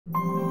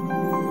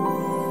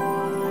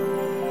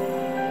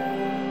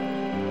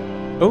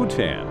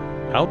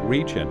OTAN,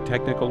 Outreach and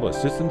Technical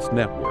Assistance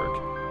Network.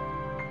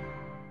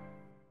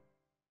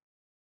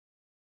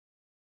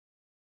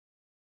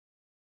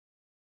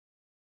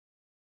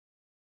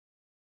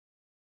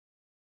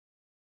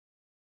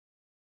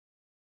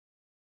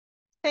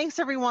 Thanks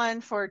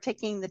everyone for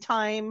taking the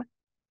time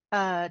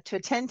to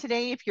attend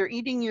today. If you're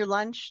eating your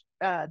lunch,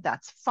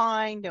 that's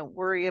fine. Don't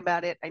worry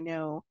about it. I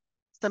know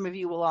some of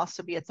you will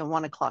also be at the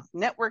 1 o'clock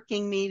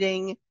networking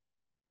meeting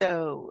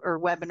or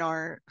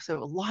webinar.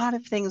 So a lot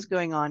of things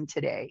going on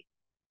today.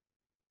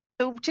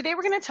 So today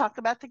we're going to talk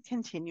about the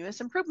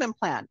continuous improvement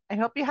plan. I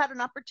hope you had an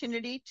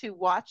opportunity to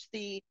watch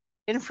the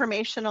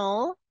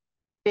informational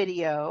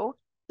video.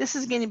 This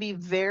is going to be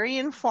very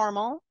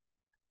informal.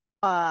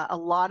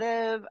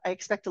 I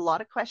expect a lot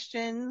of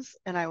questions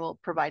and I will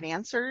provide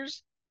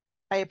answers.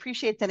 I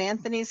appreciate that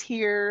Anthony's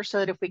here so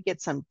that if we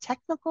get some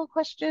technical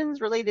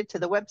questions related to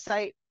the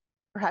website,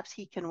 perhaps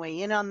he can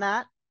weigh in on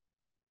that.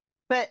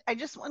 But I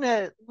just want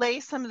to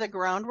lay some of the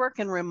groundwork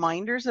and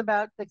reminders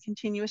about the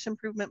continuous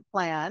improvement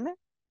plan.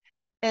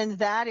 And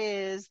that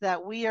is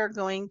that we are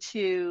going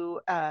to,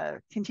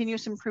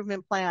 continuous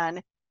improvement plan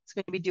is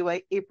going to be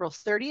due April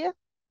 30th.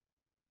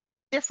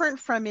 Different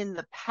from in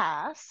the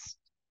past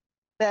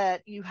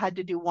that you had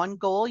to do one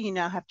goal, you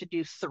now have to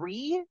do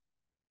 3.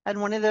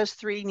 And one of those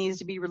 3 needs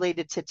to be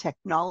related to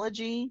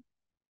technology.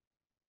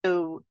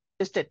 So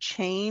just a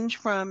change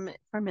from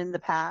in the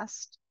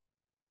past.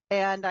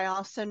 And I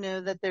also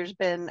know that there's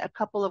been a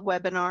couple of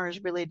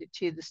webinars related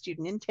to the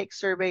student intake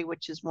survey,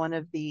 which is one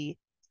of the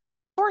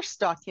course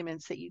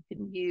documents that you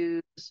can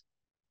use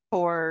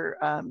for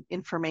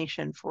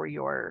information for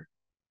your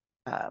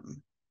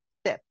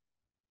SIP.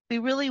 We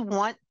really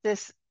want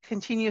this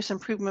continuous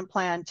improvement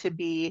plan to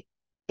be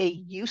a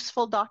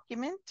useful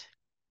document,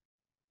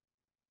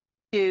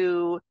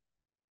 to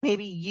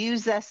maybe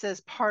use this as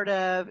part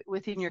of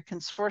within your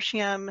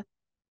consortium,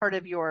 part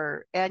of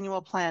your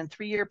annual plan,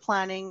 3-year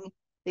planning.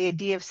 The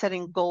idea of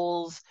setting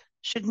goals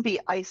shouldn't be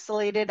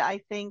isolated, I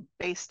think,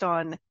 based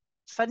on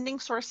funding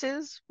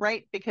sources,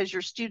 right? Because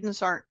your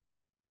students aren't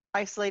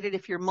isolated.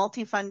 If you're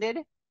multi-funded,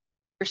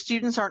 your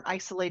students aren't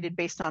isolated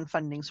based on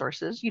funding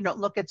sources. You don't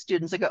look at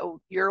students and go,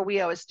 oh, you're a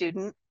WIOA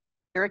student,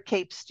 you're a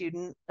CAPE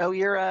student, oh,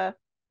 you're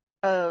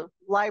a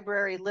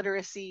library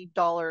literacy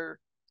dollar,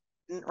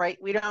 right?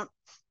 We don't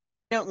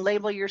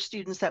label your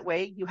students that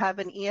way. You have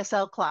an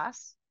ESL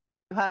class,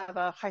 you have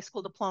a high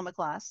school diploma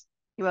class,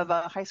 you have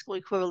a high school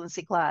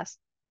equivalency class,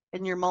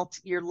 and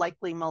you're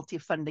likely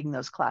multi-funding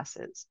those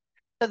classes.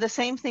 So the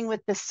same thing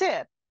with the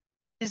SIP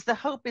is the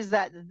hope is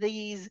that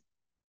these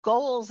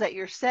goals that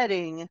you're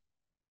setting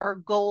are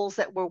goals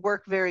that will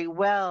work very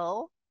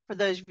well for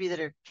those of you that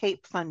are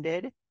CAPE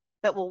funded,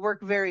 that will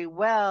work very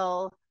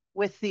well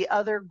with the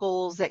other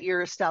goals that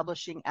you're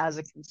establishing as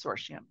a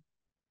consortium.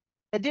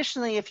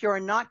 Additionally, if you're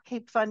not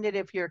CAPE funded,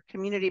 if you're a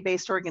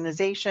community-based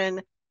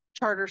organization,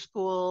 charter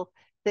school,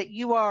 that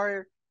you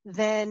are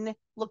then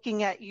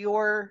looking at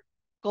your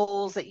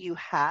goals that you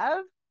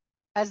have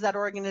as that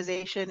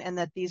organization and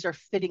that these are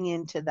fitting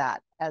into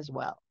that as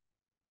well.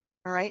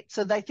 All right,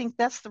 so I think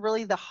that's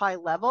really the high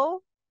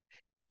level,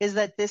 is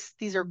that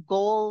these are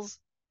goals,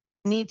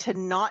 need to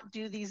not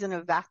do these in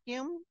a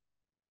vacuum.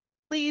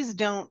 Please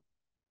don't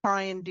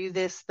try and do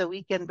this the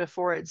weekend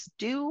before it's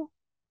due.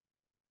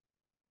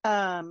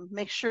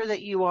 Make sure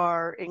that you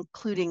are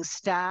including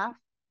staff.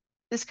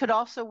 This could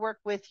also work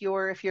with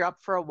if you're up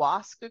for a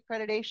WASC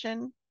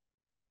accreditation,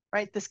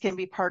 right? This can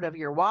be part of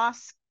your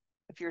WASC.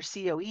 If you're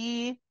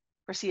COE,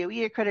 for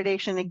COE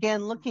accreditation,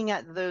 again, looking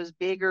at those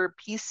bigger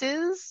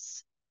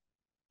pieces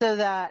so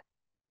that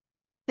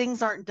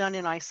things aren't done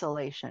in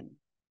isolation.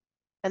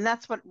 And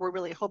that's what we're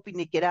really hoping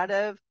to get out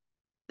of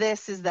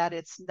this, is that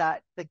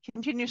the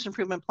continuous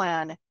improvement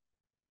plan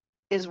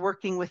is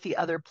working with the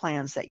other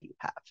plans that you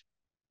have.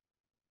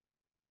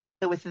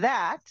 So with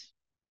that,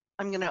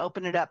 I'm going to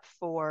open it up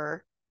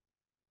for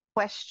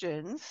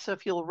questions. So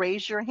if you'll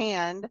raise your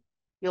hand,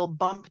 you'll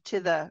bump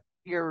to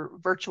your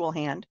virtual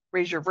hand,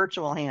 raise your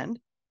virtual hand.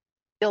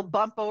 You'll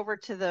bump over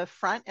to the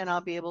front and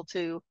I'll be able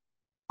to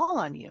call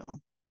on you.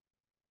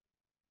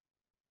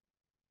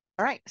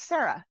 All right,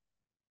 Sarah.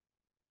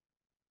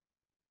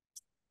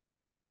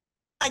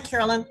 Hi,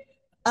 Carolyn.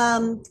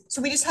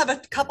 So we just have a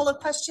couple of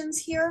questions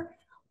here.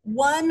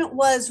 One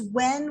was,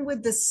 when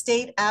would the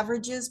state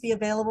averages be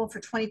available for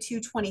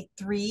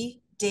 22-23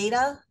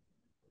 data?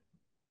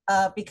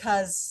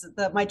 Because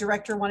my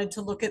director wanted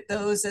to look at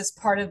those as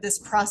part of this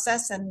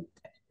process and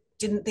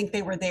didn't think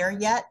they were there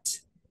yet.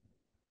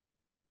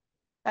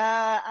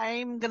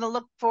 I'm going to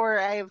look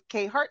I have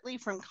Kay Hartley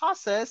from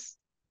CASAS.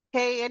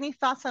 Kay, any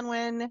thoughts on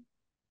when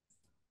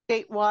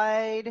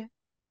statewide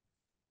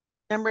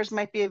numbers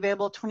might be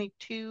available,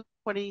 22,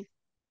 20?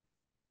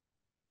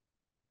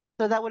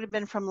 So that would have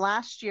been from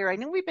last year. I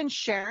know we've been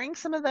sharing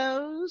some of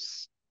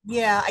those.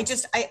 Yeah, I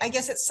guess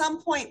at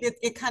some point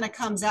it kind of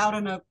comes out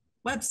on a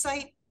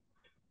website.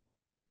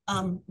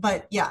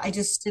 But yeah, I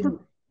just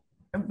didn't,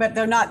 but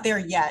they're not there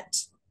yet.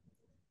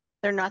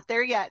 They're not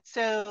there yet.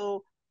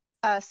 So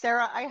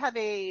Sarah, I have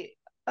a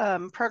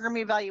program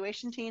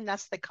evaluation team,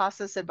 that's the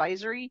CASAS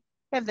advisory.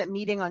 We have that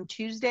meeting on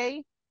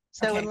Tuesday.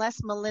 So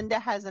unless Melinda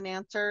has an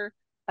answer,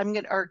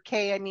 or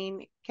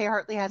Kay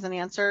Hartley has an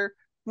answer,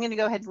 I'm gonna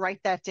go ahead and write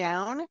that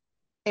down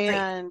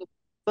and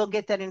we'll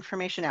get that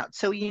information out.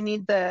 So you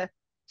need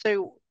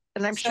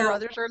and I'm sure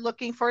others are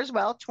looking for as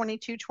well,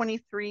 22,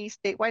 23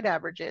 statewide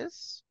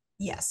averages.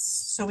 Yes,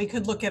 so we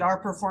could look at our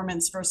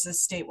performance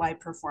versus statewide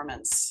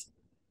performance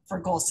for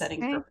goal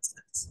setting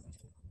purposes.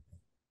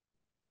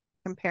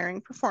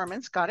 Comparing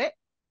performance, got it.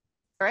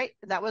 All right,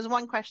 that was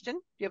one question.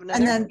 Do you have another?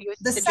 And then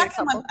the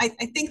second one, I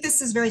think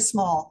this is very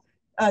small.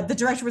 The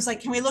director was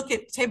like, can we look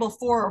at table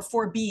 4 or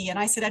 4B? And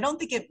I said, I don't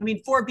think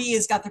 4B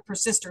has got the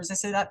persisters. I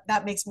said,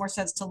 that makes more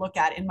sense to look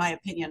at in my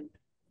opinion,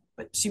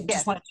 but she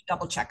just wanted to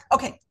double check.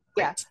 Okay,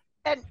 great.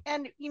 Yeah.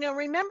 And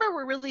remember,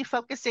 we're really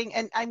focusing,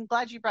 and I'm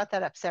glad you brought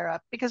that up,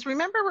 Sarah, because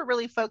remember, we're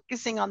really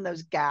focusing on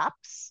those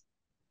gaps.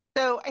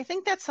 So I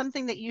think that's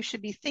something that you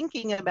should be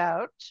thinking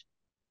about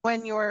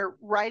when you're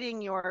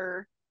writing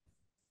your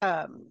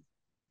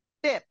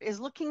SIP, is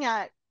looking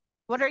at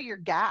what are your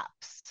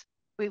gaps.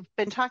 We've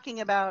been talking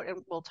about,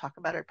 and we'll talk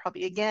about it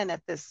probably again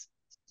at this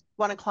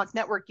 1 o'clock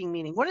networking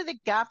meeting. What are the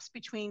gaps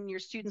between your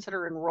students that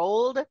are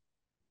enrolled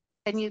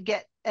and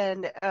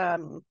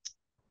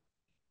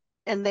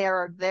and they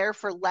are there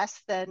for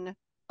less than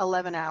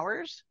 11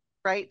 hours,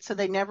 right? So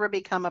they never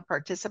become a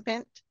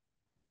participant.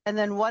 And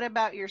then what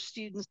about your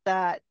students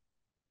that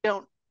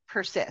don't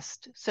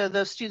persist? So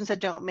those students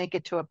that don't make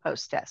it to a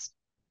post-test.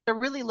 So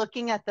really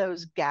looking at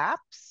those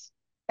gaps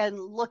and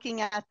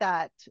looking at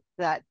that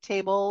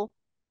table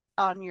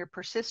on your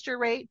persister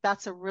rate,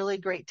 that's a really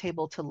great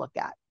table to look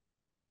at.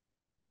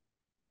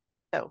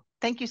 So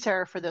thank you,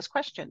 Sarah, for those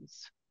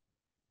questions.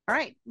 All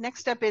right,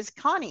 next up is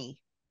Connie.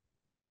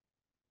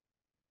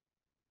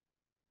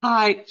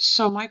 Hi,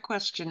 so my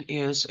question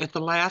is, at the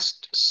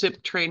last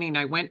SIP training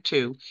I went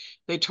to,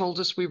 they told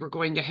us we were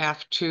going to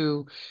have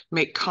to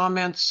make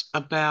comments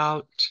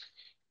about,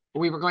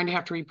 we were going to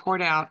have to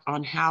report out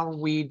on how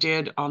we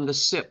did on the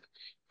SIP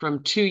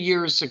from 2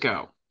 years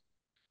ago.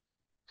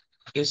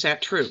 Is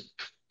that true?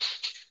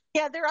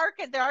 Yeah,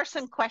 there are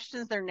some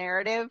questions, they're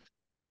narrative,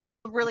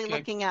 really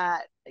looking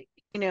at,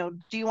 do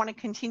you want to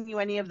continue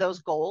any of those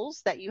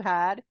goals that you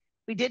had?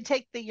 We did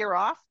take the year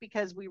off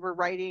because you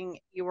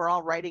were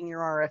all writing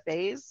your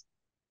RFAs,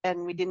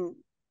 and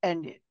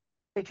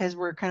because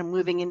we're kind of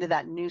moving into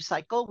that new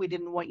cycle, we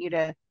didn't want you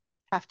to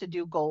have to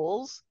do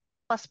goals.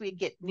 Plus we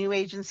get new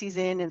agencies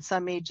in and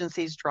some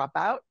agencies drop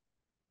out.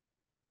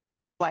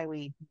 Why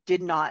we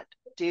did not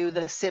do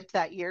the SIP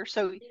that year.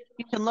 So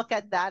you can look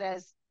at that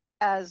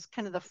as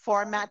kind of the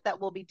format that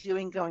we'll be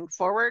doing going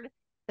forward.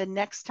 The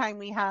next time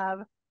we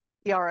have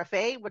the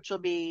RFA, which will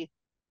be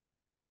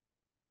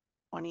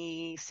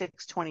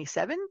 26,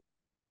 27,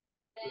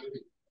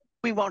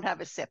 we won't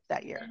have a SIP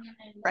that year,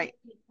 right?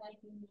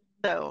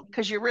 So,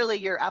 because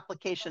your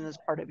application is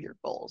part of your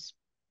goals.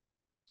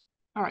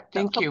 All right,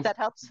 thank you. Hope that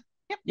helps.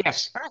 Yep.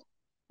 Yes. All right,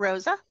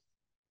 Rosa.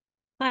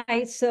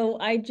 Hi, so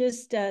I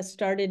just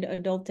started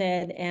adult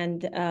ed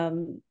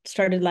and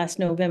started last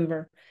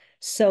November.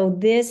 So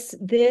this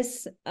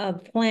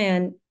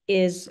plan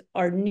is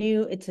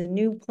it's a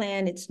new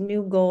plan, it's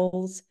new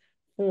goals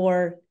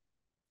for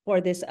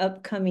this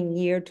upcoming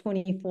year,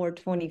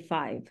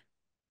 24-25.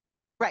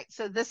 Right,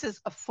 so this is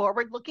a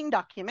forward-looking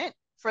document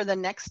for the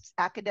next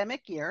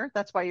academic year.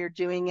 That's why you're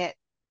doing it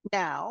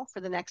now for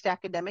the next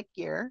academic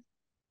year.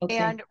 Okay.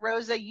 And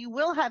Rosa, you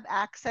will have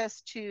access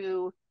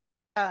to,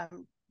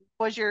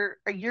 you're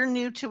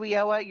new to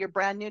WIOA? You're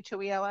brand new to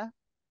WIOA?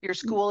 Your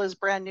school is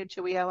brand new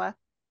to WIOA?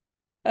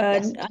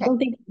 Yes. I don't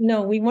think,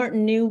 no, we weren't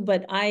new,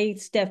 but I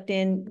stepped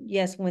in,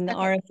 yes, when the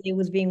RFA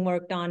was being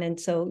worked on. And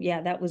so,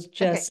 yeah, that was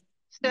just.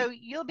 So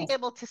you'll be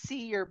able to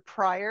see your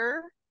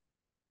prior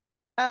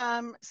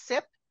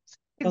SIP.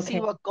 You can see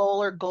what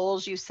goal or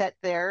goals you set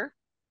there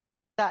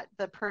that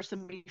the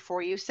person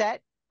before you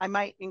set. I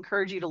might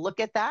encourage you to look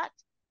at that.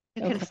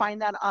 You can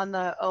find that on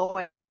the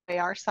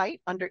OAR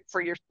site for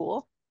your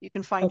school. You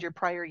can find your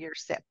prior year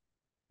SIP.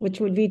 Which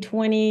would be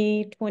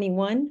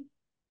 2021?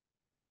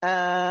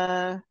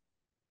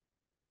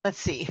 Let's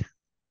see.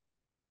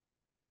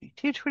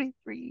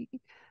 223.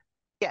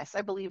 Yes,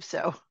 I believe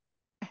so.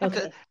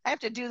 I have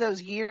to do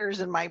those years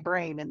in my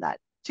brain, and that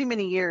too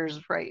many years,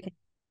 right?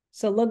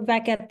 So look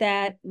back at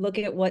that, look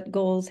at what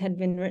goals had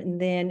been written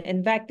then.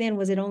 And back then,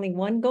 was it only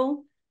one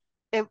goal?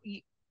 It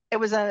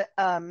was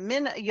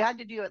you had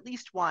to do at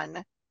least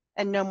one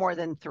and no more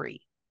than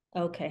 3.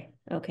 Okay.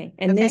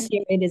 And this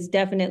year it is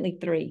definitely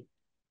 3.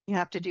 You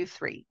have to do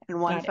 3 and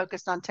one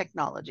focused on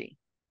technology.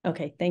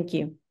 Okay, thank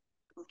you.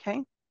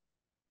 Okay.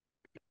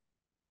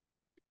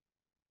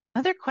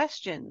 Other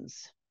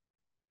questions?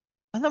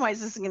 Otherwise,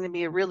 this is going to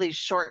be a really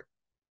short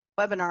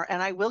webinar,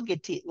 and I will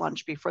get to eat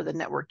lunch before the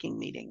networking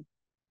meeting.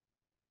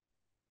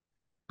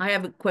 I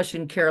have a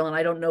question, Carolyn.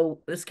 I don't know.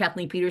 This is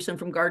Kathleen Peterson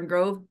from Garden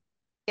Grove.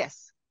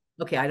 Yes.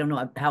 Okay, I don't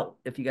know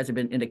if you guys have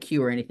been in a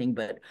queue or anything,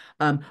 but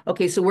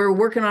okay. So we're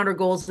working on our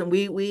goals, and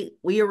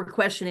we are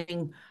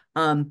questioning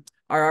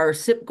our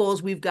SIP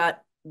goals. We've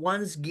got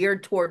one's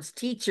geared towards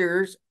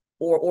teachers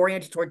or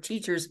oriented toward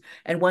teachers,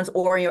 and one's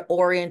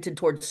oriented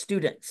towards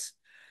students.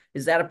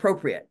 Is that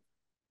appropriate?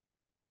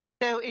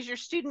 So is your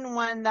student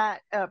one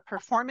that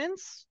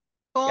performance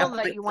goal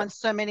Yep. that you want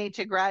so many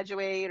to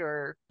graduate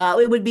or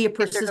It would be a get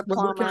their persist. We're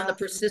working on the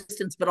diploma?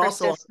 persistence, but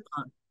also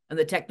on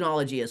the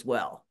technology as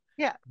well.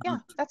 Yeah,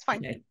 that's fine.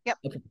 Okay. Yep.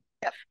 Okay.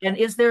 Yep.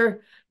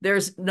 And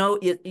there's no,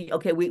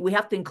 okay, we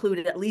have to include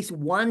at least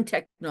one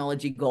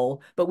technology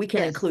goal, but we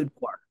can include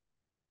more.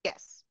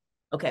 Yes.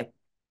 Okay.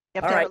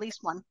 You have to have at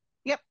least one.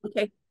 Yep.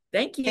 Okay.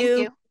 Thank you. Thank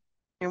you.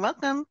 You're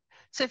welcome.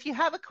 So if you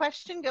have a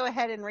question, go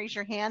ahead and raise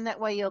your hand. That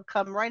way you'll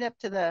come right up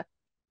to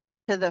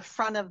the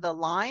front of the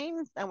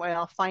line. That way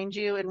I'll find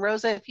you. And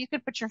Rosa, if you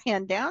could put your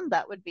hand down,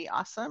 that would be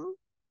awesome.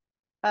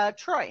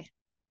 Troy.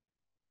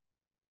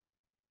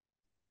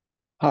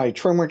 Hi,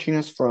 Troy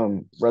Martinez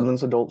from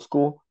Redlands Adult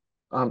School.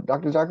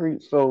 Dr. Zachary,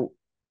 so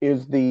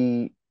is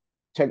the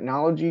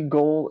technology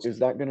goal, is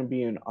that going to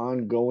be an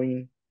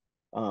ongoing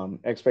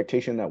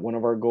expectation that one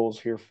of our goals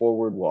here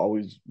forward will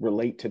always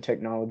relate to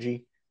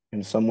technology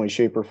in some way,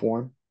 shape, or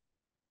form?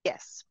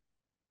 Yes.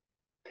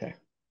 Okay.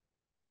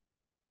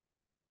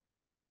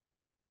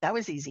 That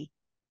was easy.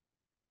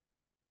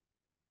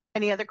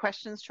 Any other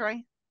questions,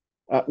 Troy?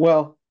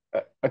 Well,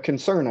 a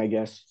concern, I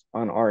guess,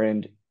 on our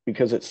end,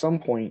 because at some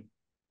point,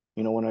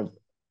 when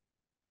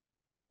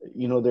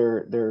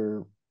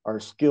there are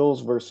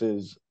skills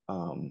versus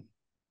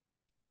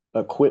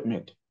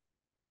equipment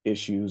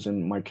issues,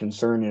 and my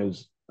concern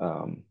is,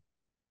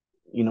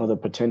 the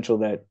potential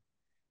that,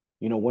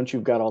 once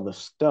you've got all the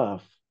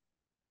stuff,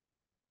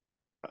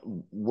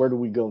 where do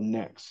we go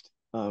next?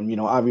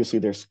 Obviously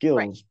there's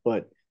skills,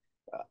 but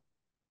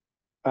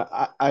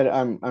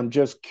I'm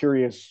just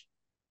curious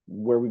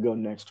where we go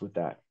next with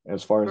that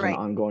as far as an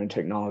ongoing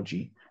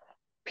technology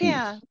piece.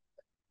 Yeah.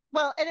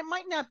 Well, and it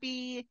might not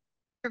be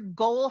your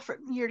goal from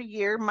year to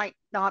year might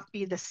not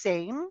be the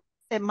same.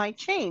 It might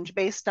change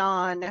based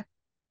on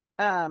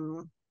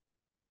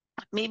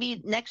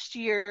maybe next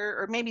year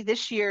or maybe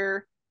this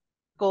year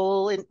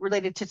goal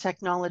related to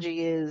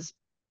technology is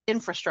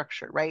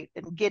infrastructure, right?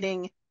 And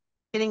getting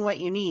what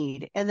you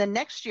need. And then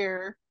next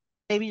year,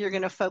 maybe you're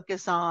going to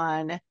focus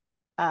on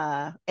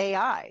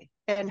AI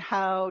and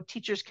how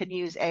teachers can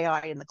use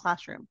AI in the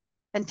classroom.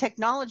 And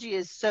technology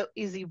is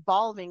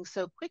evolving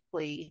so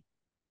quickly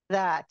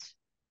that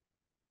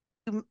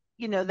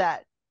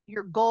that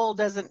your goal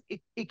doesn't,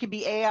 it could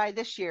be AI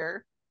this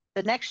year.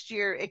 The next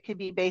year it could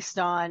be based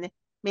on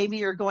maybe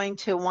you want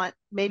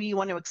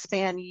to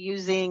expand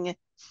using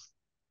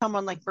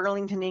someone like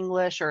Burlington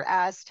English or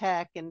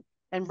Aztec and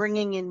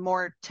bringing in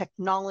more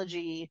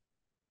technology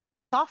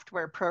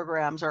software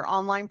programs or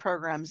online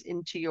programs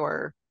into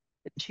your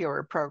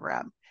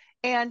program.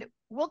 And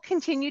we'll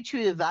continue to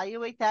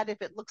evaluate that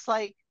if it looks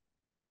like,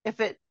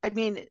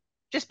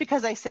 just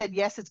because I said,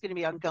 yes, it's going to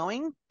be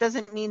ongoing,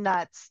 doesn't mean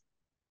that's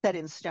set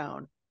in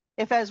stone.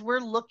 If as we're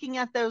looking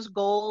at those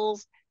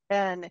goals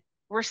and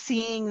we're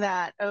seeing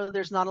that,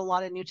 there's not a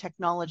lot of new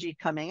technology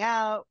coming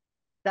out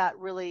that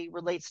really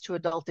relates to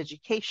adult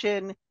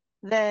education,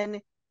 then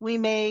we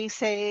may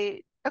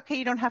say, okay,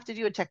 you don't have to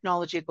do a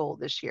technology goal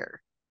this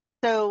year.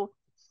 So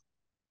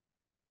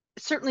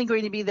it's certainly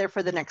going to be there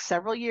for the next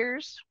several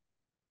years.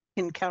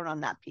 You can count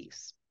on that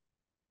piece.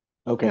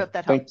 Okay. I hope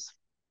that helps.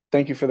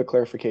 Thank you for the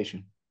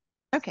clarification.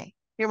 Okay,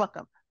 you're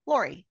welcome.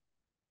 Lori.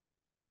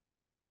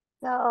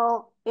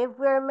 So if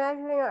we're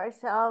measuring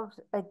ourselves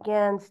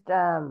against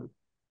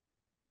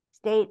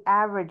state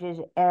averages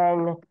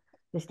and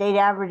the state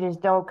averages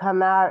don't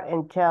come out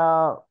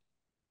until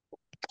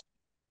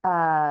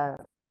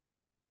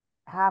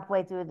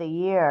halfway through the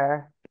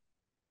year,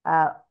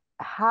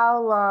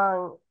 how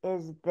long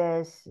is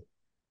this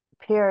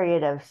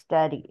period of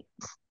study?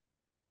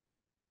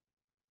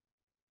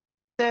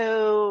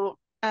 So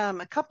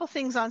a couple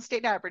things on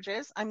state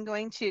averages. I'm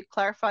going to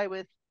clarify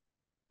with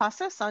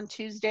process on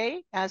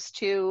Tuesday as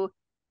to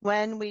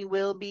when we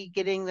will be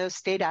getting those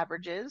state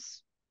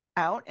averages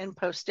out and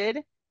posted.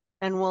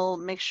 And we'll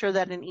make sure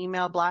that an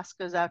email blast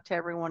goes out to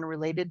everyone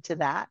related to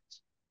that.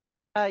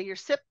 Your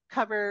SIP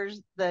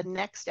covers the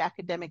next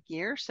academic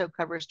year, so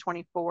covers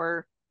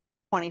 24-25,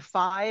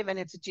 and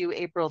it's due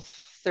April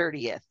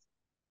 30th.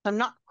 I'm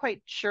not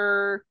quite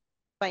sure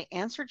if I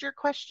answered your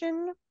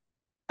question.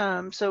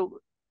 So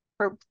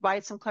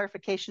provide some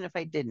clarification if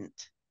I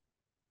didn't.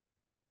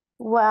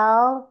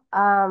 Well,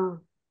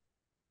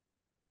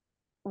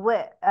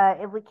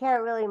 if we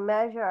can't really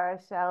measure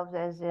ourselves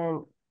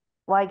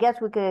I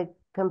guess we could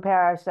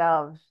compare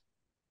ourselves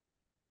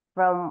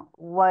from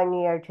one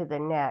year to the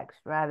next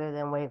rather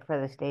than wait for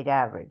the state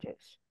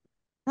averages.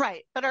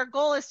 Right, but our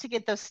goal is to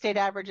get those state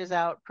averages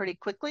out pretty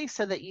quickly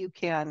so that you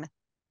can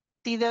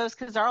see those,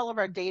 because all of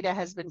our data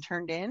has been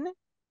turned in.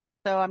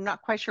 So I'm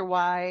not quite sure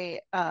why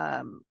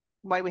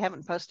we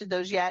haven't posted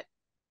those yet.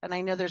 And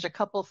I know there's a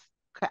couple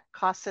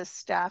CASA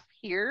staff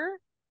here.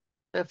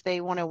 So if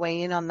they want to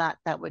weigh in on that,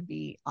 that would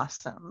be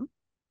awesome.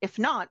 If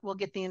not, we'll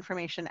get the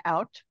information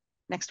out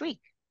next week.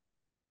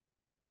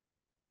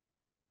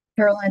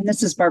 Carolyn,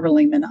 this is Barbara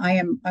Lehman.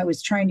 I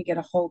was trying to get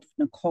a hold of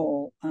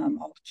Nicole.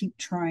 I'll keep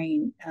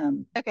trying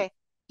Okay.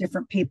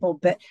 different people,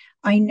 but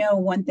I know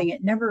one thing,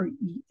 it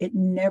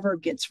never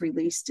gets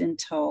released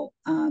until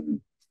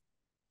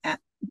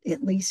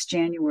at least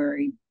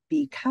January,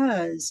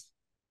 because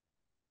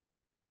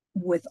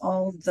with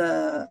all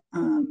the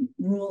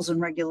rules and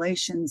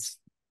regulations,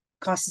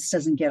 CASAS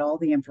doesn't get all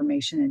the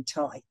information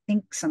until I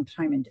think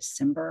sometime in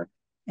December,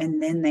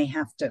 and then they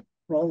have to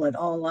roll it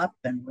all up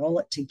and roll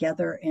it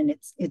together, and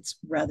it's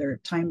rather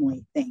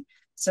timely thing.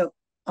 So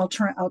I'll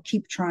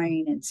keep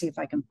trying and see if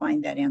I can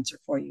find that answer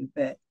for you.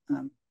 But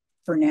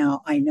for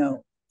now, I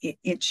know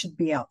it should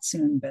be out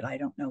soon, but I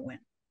don't know when.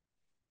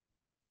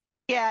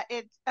 Yeah,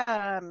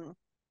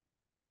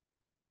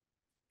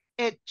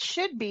 it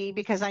should be,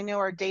 because I know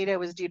our data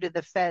was due to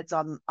the feds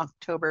on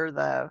October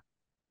the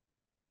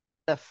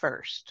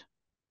 1st.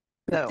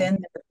 But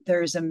then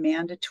there's a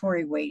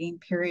mandatory waiting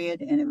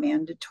period and a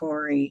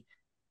mandatory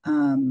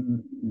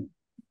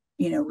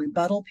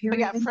rebuttal period.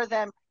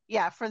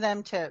 Yeah, for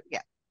them to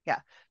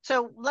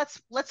so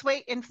let's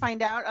wait and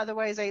find out.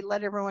 Otherwise, I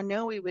let everyone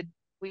know we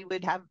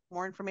would have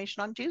more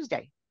information on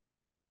Tuesday.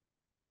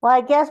 Well,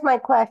 I guess my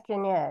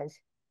question is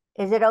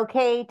it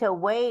okay to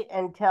wait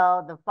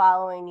until the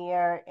following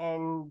year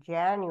in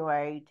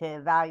January to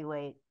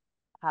evaluate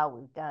how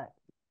we've done?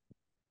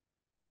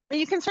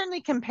 You can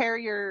certainly compare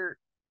your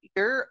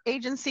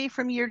agency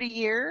from year to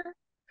year,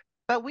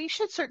 but we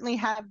should certainly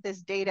have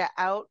this data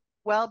out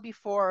well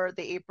before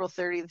the April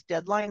 30th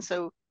deadline.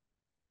 So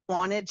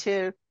wanted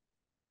to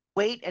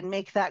wait and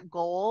make that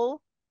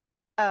goal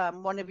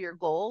one of your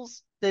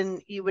goals, then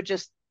you would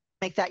just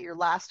make that your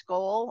last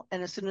goal.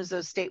 And as soon as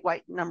those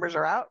statewide numbers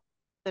are out,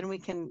 then you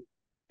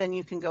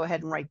can go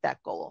ahead and write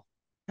that goal.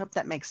 I hope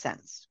that makes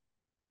sense.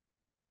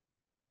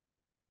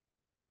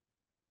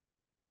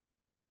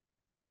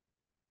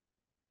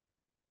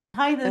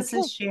 Hi, this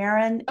is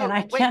Sharon, and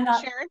I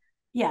cannot. Sharon?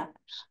 Yeah,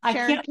 I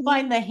can't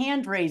find the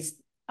hand raised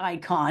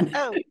icon.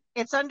 Oh,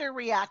 it's under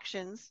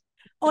reactions.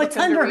 Oh, it's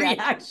under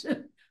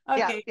reaction.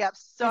 Okay. Yeah.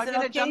 So I'm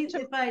going to jump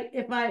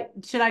to.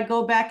 Should I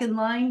go back in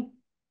line?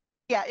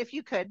 Yeah, if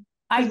you could.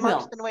 I will.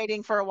 Mark's been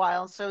waiting for a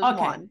while, so is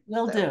Juan.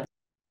 Will do.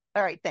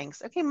 All right,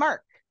 thanks. Okay,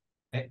 Mark.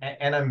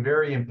 And I'm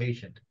very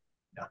impatient.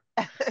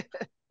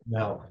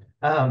 No.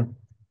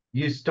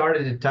 You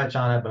started to touch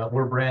on it, but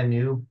we're brand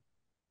new.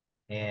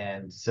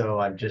 And so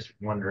I'm just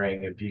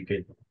wondering if you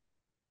could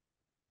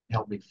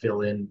help me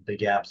fill in the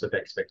gaps of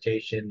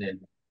expectation and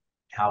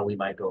how we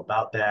might go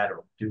about that,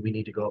 or do we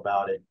need to go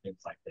about it,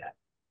 things like that,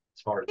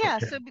 as far as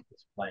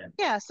this plan.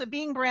 Yeah, so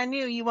being brand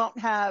new, you won't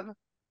have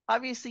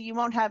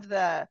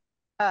the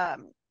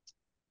you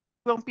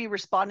won't be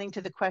responding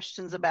to the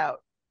questions about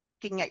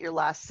looking at your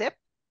last SIP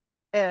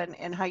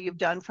and how you've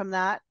done from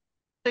that.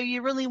 So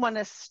you really want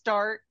to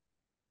start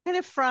kind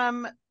of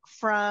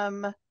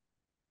from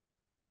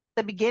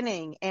the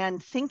beginning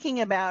and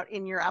thinking about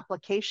in your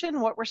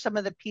application, what were some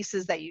of the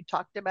pieces that you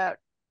talked about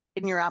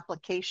in your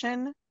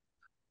application?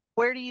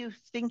 Where do you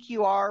think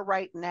you are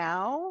right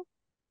now?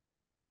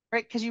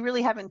 Right, because you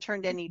really haven't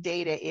turned any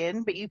data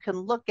in, but you can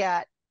look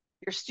at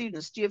your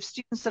students. Do you have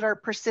students that are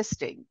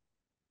persisting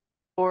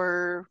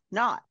or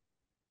not?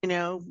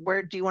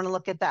 Where do you want to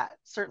look at that?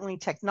 Certainly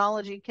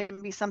technology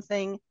can be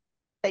something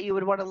that you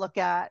would want to look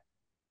at,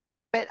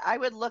 but I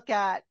would look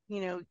at,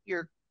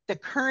 the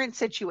current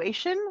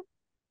situation.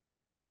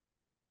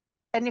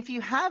 And if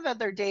you have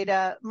other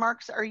data,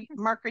 Mark, are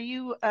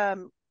you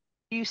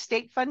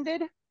state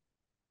funded?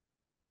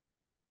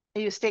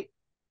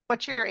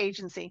 What's your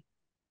agency?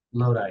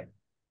 Lodi.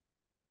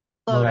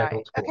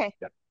 Okay.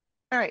 Yep.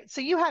 All right. So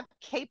you have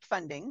CAPE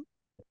funding,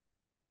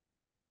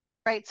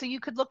 right? So you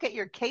could look at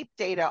your CAPE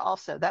data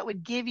also. That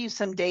would give you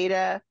some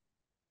data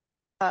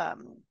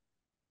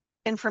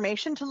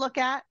information to look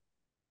at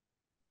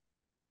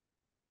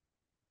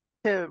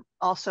to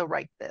also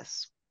write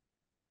this.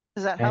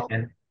 Does that help?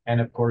 And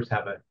of course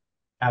have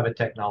a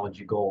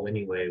technology goal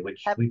anyway,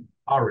 which we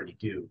already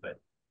do, but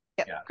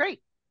yeah. Great.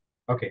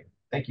 Okay.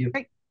 Thank you.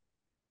 Great.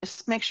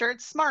 Just make sure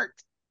it's smart.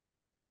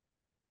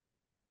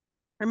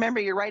 Remember,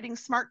 you're writing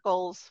SMART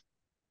goals.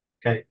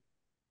 Okay.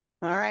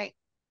 All right.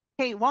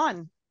 Hey,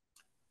 Juan.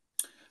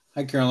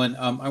 Hi, Carolyn.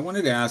 I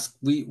wanted to ask,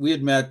 we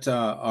had met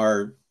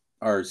our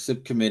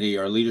SIP committee,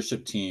 our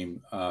leadership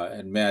team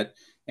had met,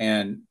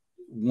 and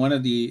one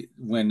of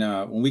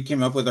when we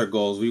came up with our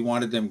goals, we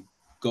wanted them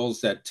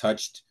goals that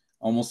touched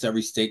almost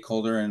every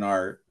stakeholder in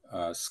our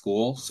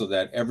school, so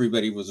that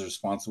everybody was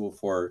responsible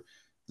for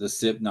the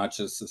SIP, not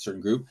just a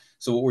certain group.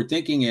 So what we're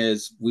thinking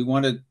is we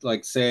want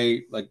to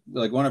say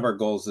one of our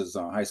goals is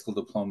a high school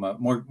diploma,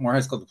 more high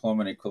school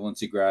diploma and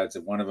equivalency grads,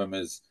 and one of them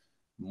is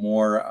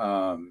more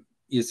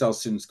ESL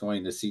students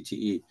going to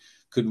CTE.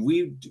 Could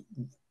we,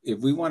 if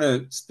we want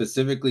to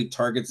specifically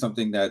target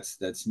something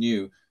that's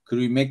new, could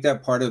we make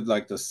that part of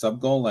the sub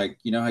goal?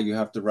 How you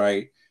have to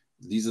write,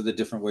 these are the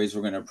different ways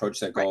we're going to approach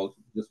that goal. Right.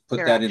 Just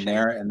put that in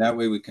there, and that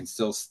way we can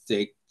still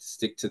stick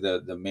to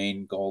the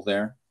main goal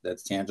there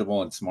that's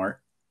tangible and smart.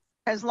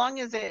 As long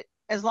as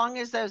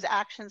those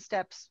action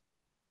steps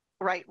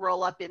right,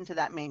 roll up into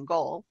that main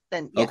goal,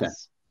 then Okay.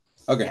 yes.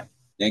 Okay. Yep.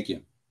 Thank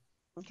you.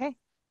 Okay.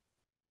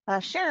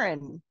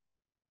 Sharon.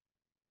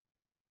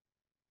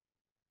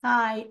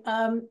 Hi.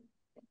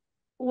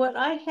 What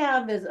I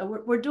have is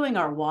we're doing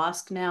our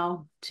WASC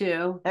now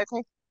too.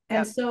 Okay.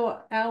 And so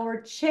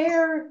our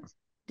chair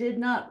did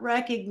not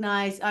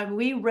recognize,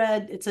 we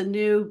read, it's a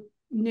new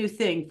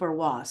thing for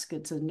WASC.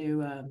 It's a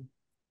new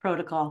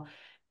protocol.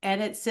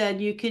 And it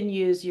said you can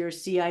use your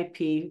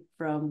CIP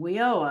from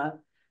WIOA.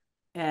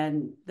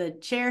 And the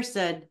chair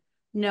said,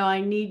 no,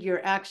 I need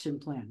your action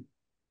plan.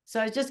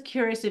 So I was just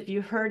curious if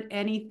you heard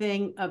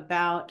anything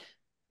about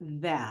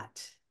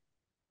that.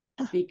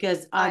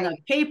 Because on the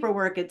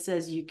paperwork, it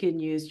says you can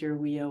use your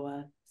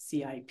WIOA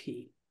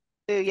CIP.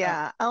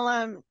 Yeah.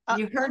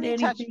 You heard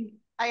anything?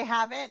 I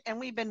haven't, and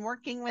we've been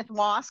working with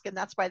WASC, and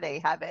that's why they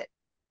have it.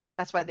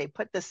 That's why they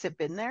put the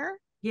SIP in there.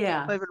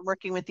 Yeah. We've been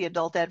working with the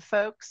adult ed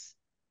folks.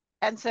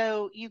 And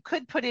so you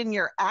could put in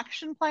your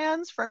action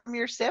plans from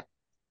your SIP.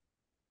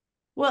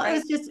 Well, right?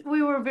 It's just,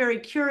 we were very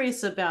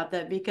curious about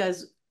that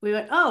because we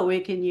went, oh, we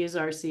can use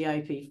our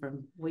CIP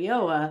from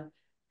WIOA.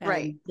 And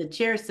right. The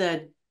chair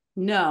said,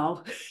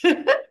 no,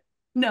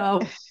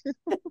 no.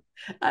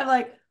 I'm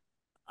like,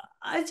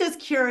 I was just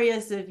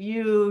curious if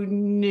you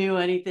knew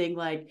anything,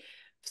 like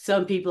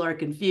some people are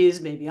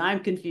confused. Maybe I'm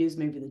confused.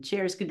 Maybe the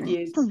chair's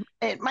confused.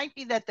 It might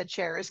be that the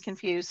chair is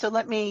confused. So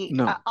let me,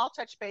 I'll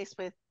touch base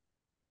with,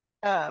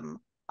 the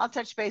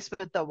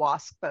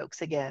WASC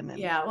folks again. And...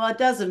 Yeah, well, it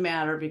doesn't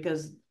matter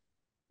because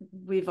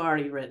we've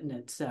already written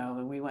it. So,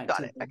 and we went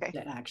to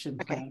the action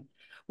plan,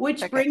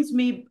 which brings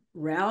me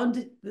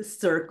round the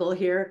circle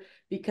here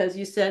because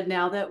you said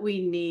now that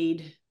we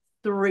need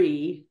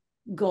 3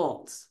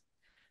 goals.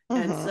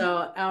 And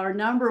so our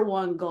number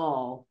 1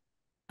 goal,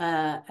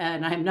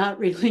 and I'm not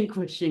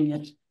relinquishing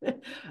it,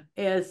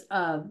 is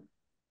oh,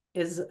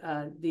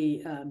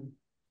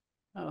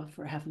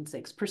 for heaven's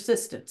sakes,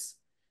 persistence.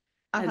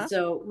 And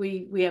so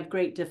we have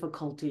great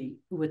difficulty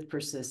with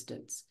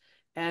persistence.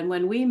 And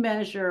when we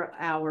measure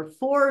our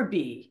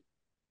 4B,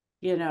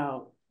 you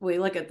know, we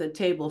look at the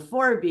table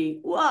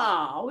 4B,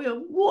 wow,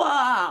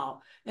 wow.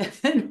 And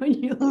then when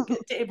you look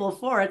at table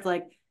 4, it's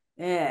like,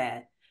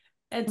 eh.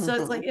 And so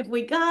it's like, if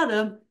we got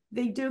them,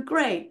 they do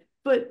great,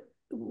 but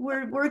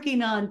we're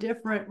working on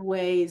different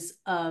ways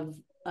of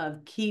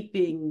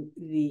keeping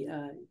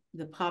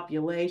the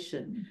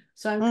population.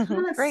 So I'm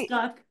kind of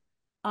stuck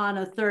on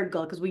a 3rd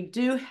goal because we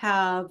do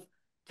have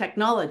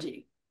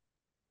technology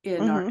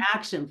in our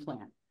action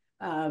plan,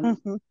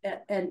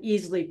 and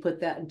easily put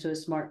that into a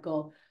SMART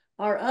goal.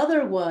 Our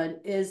other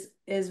one is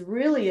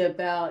really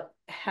about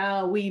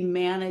how we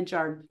manage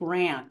our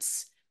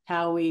grants,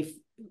 how we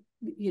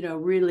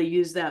really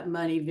use that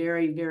money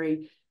very,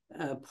 very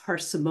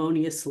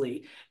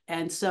parsimoniously.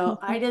 And so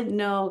I didn't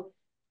know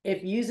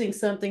if using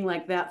something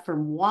like that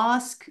from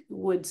WASC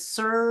would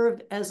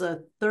serve as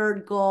a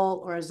 3rd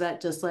goal, or is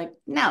that just like,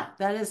 no,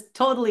 that is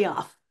totally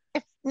off.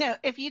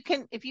 If you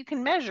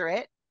can measure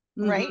it,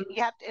 right?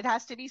 It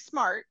has to be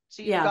SMART.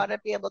 So you've got to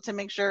be able to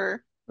make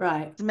sure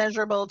it's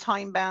measurable,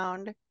 time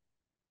bound,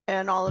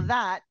 and all of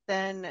that.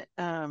 Then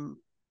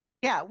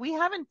yeah, we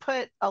haven't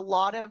put a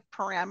lot of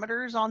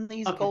parameters on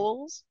these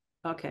goals.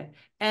 Okay.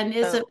 And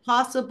is it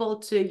possible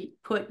to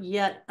put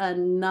yet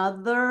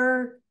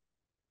another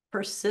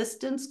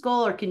persistence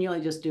goal, or can you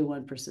only just do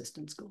one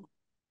persistence goal?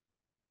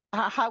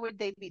 How would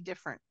they be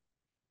different?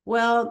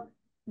 Well,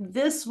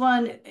 this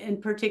one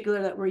in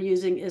particular that we're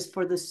using is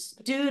for the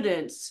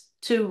students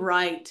to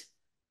write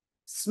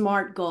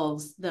SMART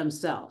goals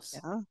themselves.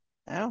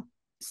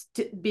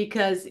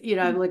 Because,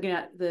 I'm looking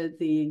at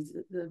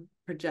the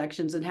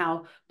projections and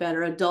how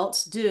better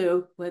adults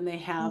do when they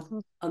have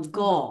a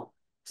goal.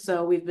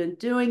 So we've been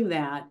doing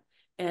that,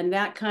 and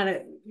that kind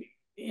of,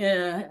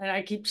 and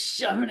I keep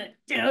shoving it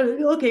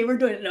down. Okay, we're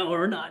doing it. No,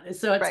 we're not.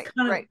 So it's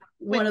kind of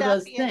one of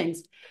those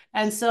things.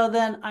 And so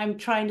then I'm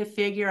trying to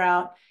figure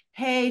out,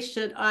 hey,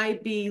 should I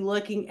be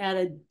looking at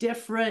a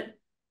different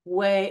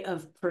way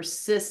of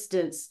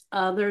persistence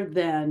other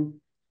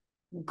than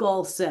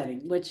goal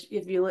setting, which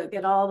if you look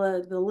at all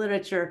the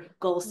literature,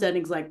 goal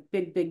setting's like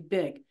big, big,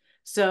 big.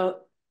 So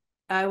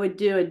I would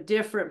do a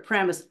different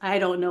premise. I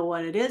don't know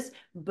what it is,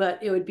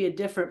 but it would be a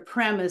different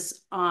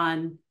premise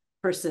on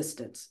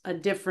persistence, a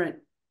different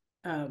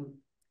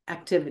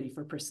activity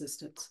for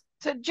persistence.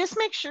 So just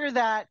make sure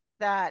that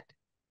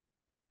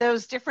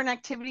those different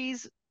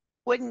activities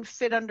wouldn't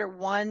fit under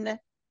one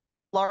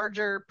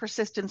larger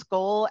persistence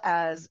goal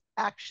as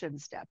action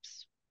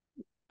steps.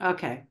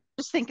 Okay.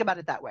 Just think about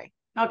it that way.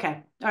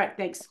 Okay. All right.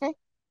 Thanks. Okay.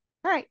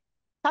 All right.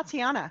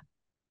 Tatiana.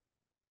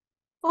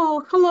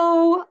 Oh,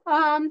 hello.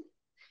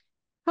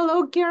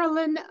 Hello,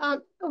 Carolyn.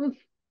 Oh,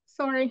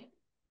 sorry.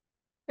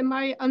 Am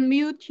I on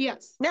mute?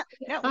 Yes. No,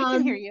 we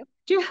can hear you.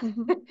 Yeah.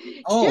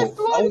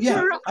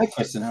 Hi,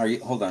 Kristen. How are you?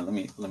 Hold on. Let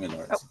me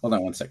lower this. Hold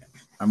on one second.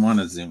 I'm on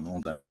a Zoom.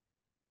 Hold on.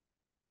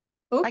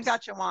 Oops. I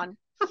got you on.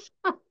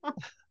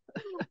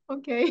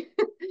 Okay.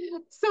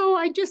 So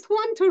I just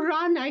want to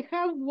run. I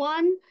have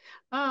one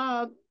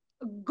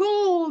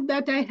goal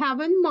that I have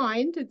in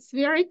mind. It's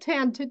very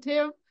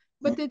tentative.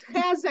 but it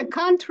has a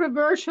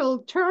controversial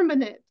term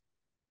in it.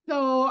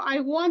 So I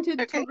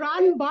wanted to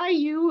run by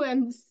you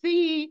and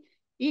see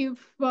if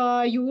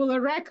you will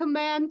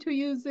recommend to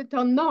use it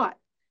or not.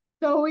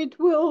 So it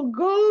will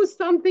go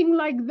something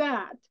like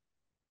that.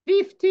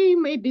 50,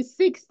 maybe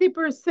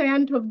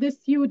 60% of the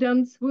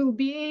students will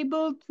be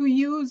able to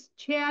use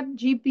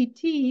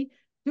ChatGPT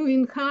to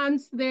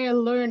enhance their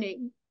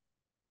learning.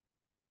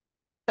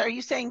 Are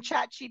you saying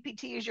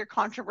ChatGPT is your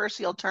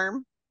controversial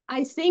term?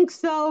 I think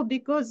so,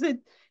 because it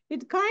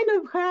kind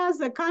of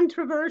has a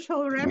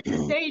controversial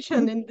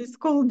reputation in the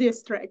school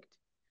district.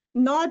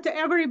 Not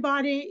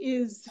everybody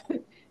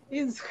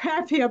is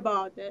happy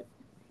about it.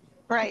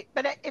 Right,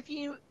 but if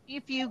you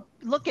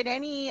look at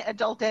any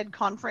adult ed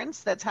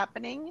conference that's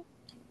happening,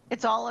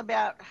 it's all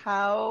about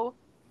how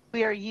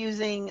we are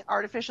using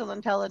artificial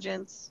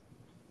intelligence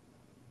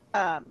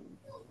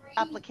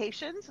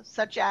applications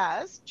such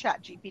as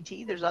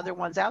ChatGPT. There's other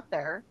ones out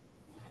there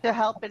to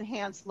help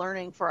enhance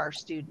learning for our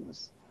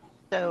students.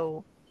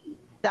 So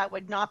that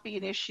would not be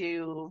an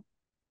issue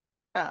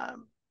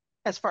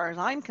as far as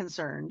I'm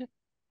concerned.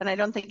 And I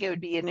don't think it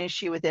would be an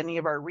issue with any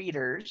of our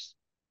readers,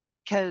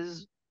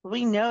 because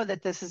we know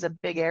that this is a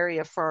big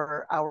area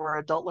for our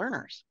adult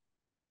learners.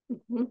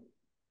 Mm-hmm.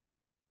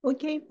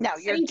 Okay. Now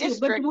your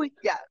district,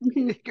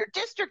 your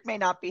district may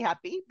not be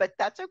happy, but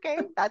that's okay.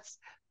 That's,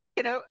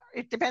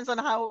 it depends on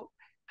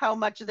how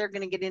much they're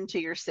going to get into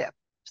your SIP.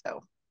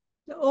 So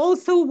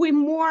also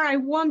I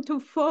want to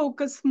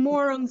focus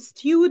more on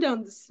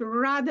students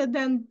rather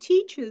than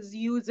teachers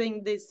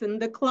using this in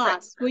the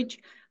class, which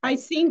I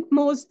think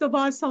most of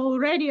us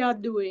already are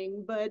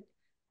doing, but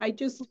I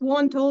just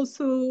want to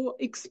also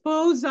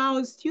expose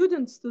our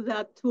students to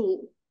that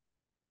tool.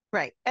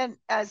 Right. And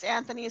as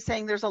Anthony is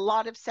saying, there's a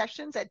lot of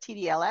sessions at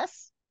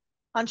TDLS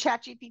on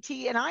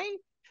ChatGPT. And I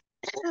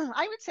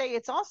would say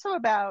it's also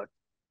about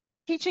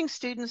teaching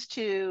students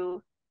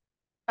to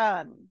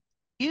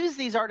use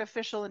these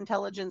artificial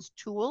intelligence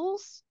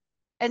tools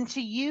and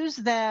to use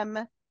them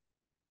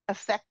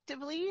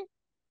effectively,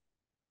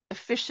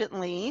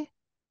 efficiently,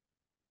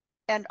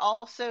 and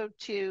also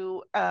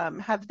to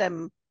have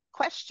them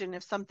question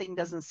if something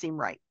doesn't seem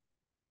right.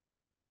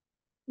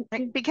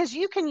 Right? Because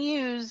you can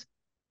use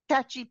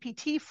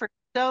ChatGPT for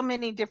so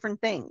many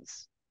different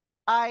things.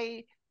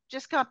 My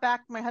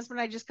husband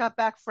and I just got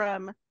back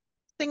from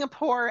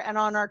Singapore, and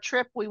on our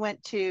trip, we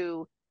went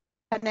to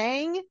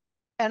Penang,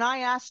 and I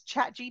asked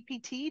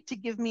ChatGPT to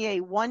give me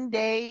a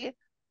 1-day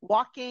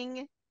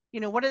walking,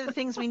 what are the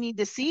things we need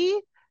to see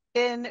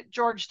in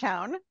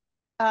Georgetown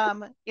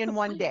in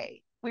 1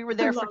 day. We were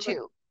there for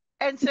 2.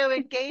 And so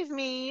it gave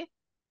me,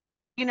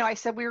 I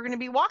said we were going to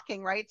be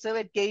walking, right? So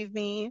it gave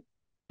me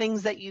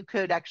things that you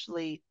could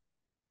actually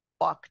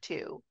walk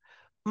to.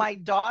 My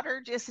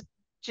daughter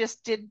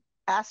just did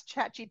ask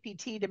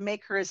ChatGPT to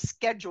make her a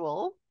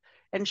schedule,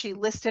 and she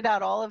listed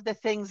out all of the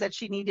things that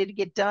she needed to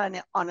get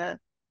done on a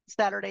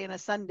Saturday and a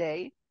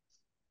Sunday,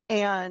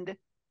 and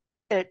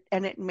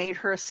it made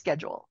her a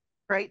schedule,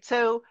 right?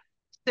 So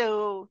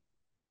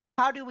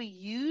how do we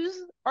use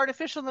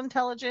artificial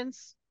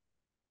intelligence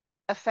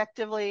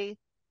effectively?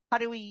 How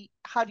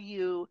do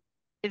you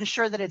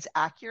ensure that it's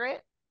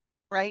accurate,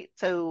 right?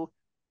 So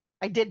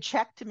I did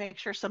check to make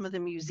sure some of the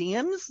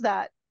museums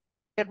that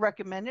it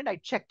recommended, I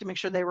checked to make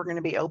sure they were going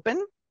to be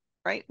open,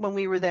 right, when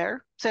we were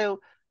there.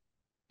 So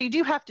you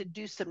do have to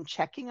do some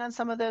checking on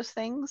some of those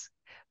things,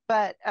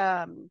 but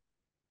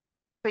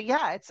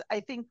yeah, I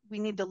think we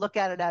need to look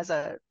at it as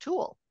a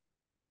tool.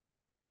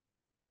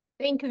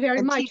 Thank you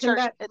very much. Teach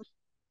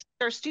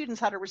our students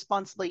how to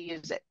responsibly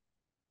use it.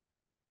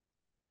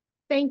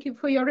 Thank you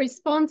for your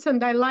response,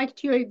 and I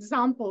liked your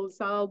examples.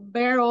 I'll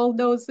bear all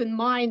those in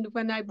mind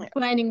when I'm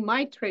planning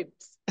my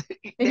trips.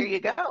 There you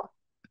go.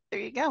 There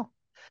you go.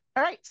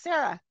 All right,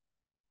 Sarah.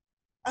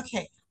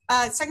 Okay,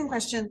 second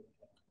question.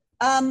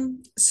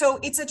 So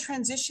it's a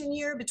transition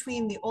year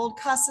between the old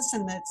CASAS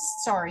and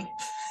sorry,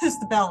 there's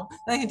the bell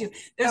that I can do.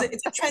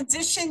 It's a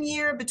transition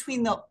year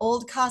between the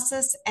old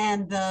CASAS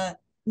and the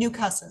new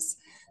CASAS.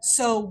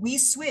 So we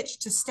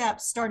switched to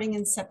steps starting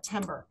in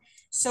September.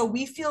 So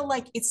we feel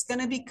like it's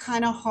going to be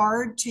kind of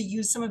hard to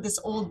use some of this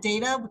old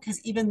data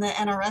because even the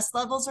NRS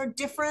levels are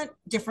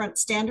different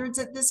standards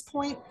at this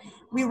point.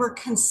 We were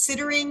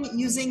considering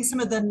using some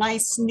of the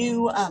nice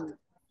new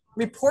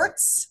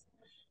reports,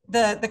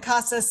 the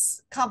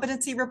CASAS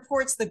competency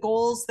reports, the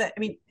goals that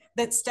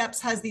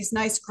STEPS has these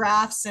nice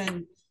graphs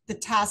and the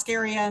task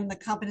area and the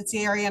competency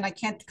area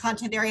and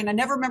content area, and I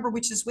never remember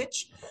which is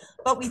which,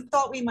 but we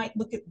thought we might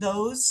look at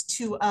those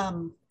to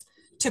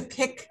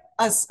pick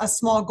a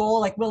small goal,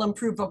 like we'll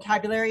improve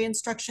vocabulary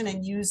instruction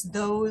and use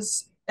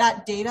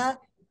that data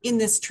in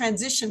this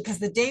transition, because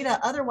the data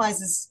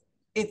otherwise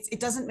it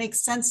doesn't make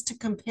sense to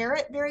compare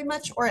it very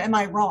much, or am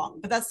I wrong?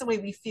 But that's the way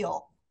we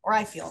feel, or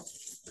I feel.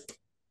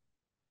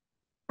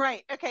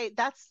 Right. Okay.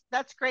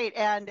 That's great.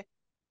 And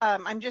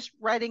I'm just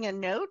writing a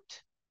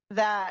note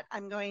that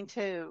I'm going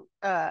to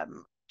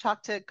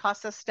talk to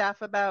CASA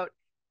staff about.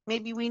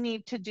 Maybe we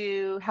need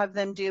to have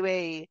them do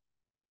a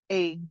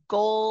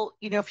goal.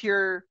 If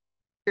you're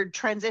you're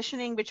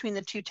transitioning between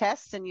the two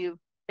tests and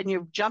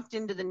you've jumped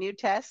into the new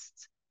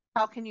tests,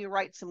 how can you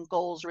write some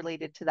goals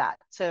related to that?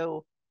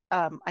 So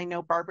I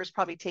know Barbara's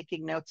probably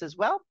taking notes as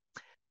well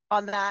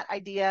on that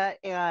idea.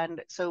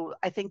 And so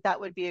I think that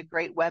would be a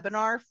great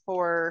webinar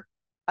for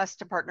us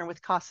to partner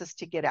with CASAS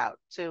to get out.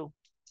 So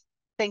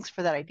thanks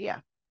for that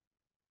idea.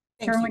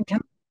 Carolyn,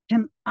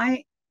 can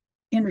I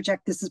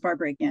interject? This is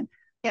Barbara again.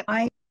 Yep.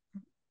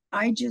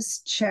 I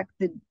just checked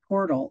the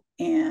portal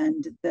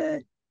and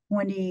the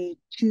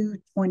 22,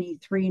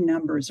 23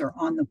 numbers are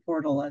on the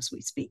portal as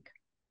we speak.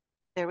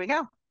 There we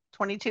go.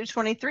 22,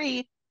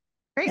 23.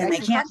 Great. And I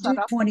can't do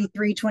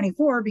 23,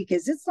 24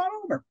 because it's not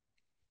over.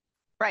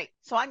 Right.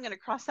 So I'm going to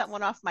cross that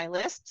one off my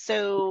list.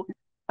 So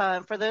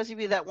for those of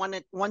you that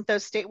want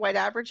those statewide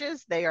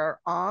averages, they are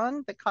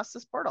on the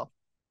CASAS portal.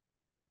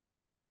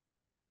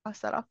 Cross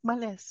that off my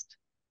list.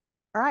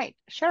 All right,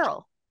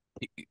 Cheryl.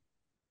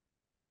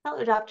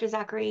 Hello, Dr.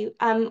 Zachry.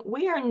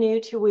 We are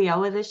new to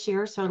WIOA this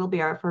year, so it'll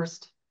be our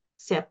first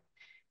SIP.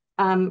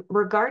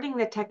 Regarding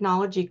the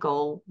technology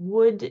goal,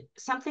 would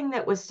something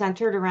that was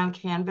centered around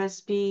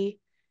Canvas be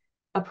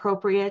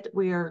appropriate?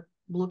 We are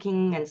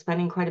looking and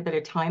spending quite a bit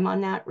of time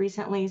on that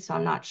recently, so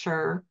I'm not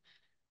sure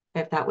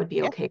if that would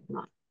be okay or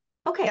not.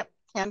 Okay. Yep,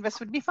 Canvas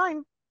would be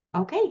fine.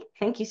 Okay,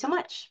 thank you so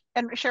much.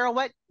 And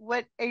Cheryl,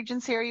 what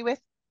agency are you with?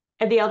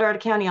 At the El Dorado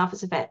County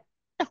Office of Ed.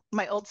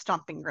 My old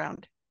stomping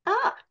ground.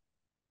 Ah.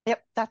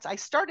 Yep, I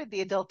started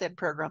the adult ed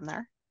program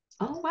there.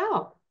 Oh,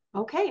 wow.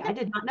 Okay, I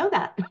did not know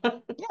that.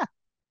 Yeah.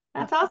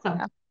 That's awesome.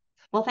 Yeah.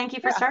 Well, thank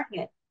you for starting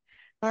it.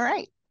 All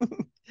right.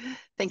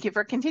 Thank you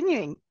for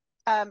continuing.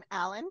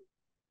 Alan?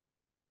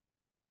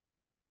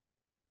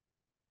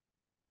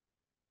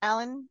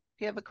 Alan, do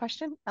you have a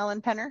question?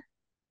 Alan Penner?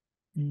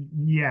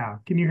 Yeah.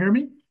 Can you hear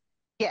me?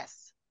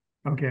 Yes.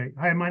 Okay.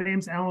 Hi, my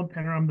name's Alan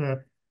Penner. I'm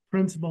the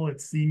principal at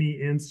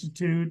CME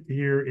Institute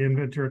here in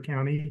Ventura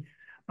County.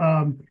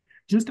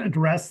 Just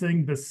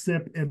addressing the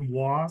SIP and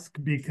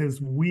WASC, because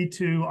we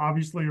too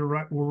obviously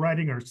we're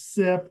writing our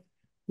SIP.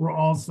 We're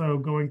also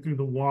going through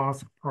the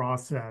WASC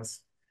process.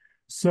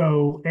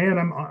 So, and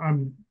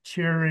I'm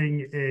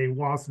chairing a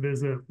WASC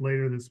visit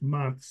later this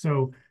month.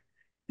 So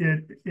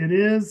it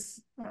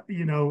is,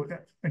 you know,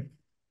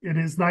 it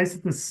is nice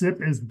that the SIP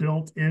is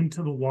built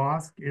into the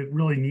WASC. It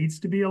really needs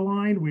to be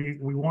aligned. We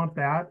want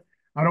that.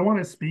 I don't want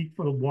to speak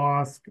for the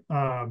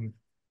WASC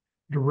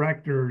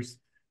directors,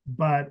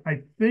 but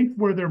I think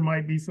where there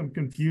might be some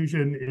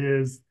confusion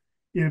is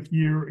if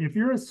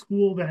you're a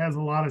school that has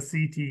a lot of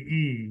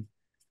CTE,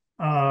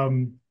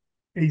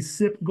 a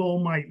SIP goal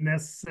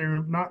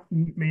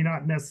may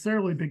not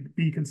necessarily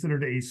be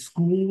considered a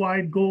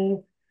school-wide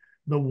goal.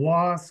 The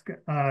WASC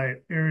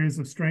areas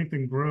of strength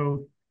and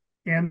growth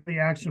and the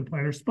action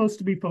plan are supposed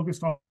to be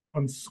focused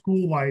on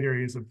school-wide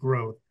areas of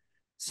growth.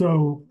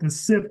 So the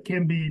SIP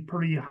can be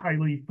pretty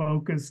highly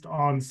focused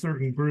on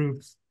certain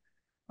groups.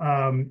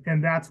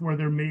 And that's where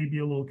there may be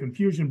a little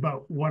confusion.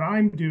 But what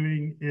I'm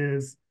doing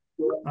is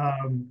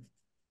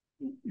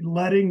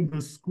letting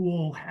the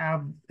school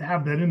have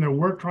that in there.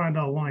 We're trying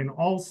to align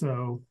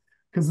also,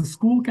 because the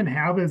school can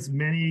have as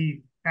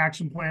many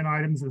action plan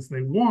items as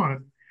they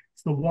want.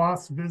 It's the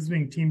WASC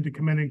visiting team to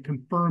come in and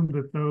confirm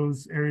that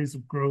those areas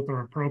of growth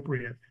are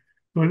appropriate.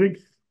 So I think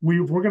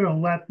we're going to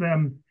let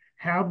them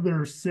have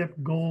their SIP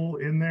goal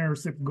in there,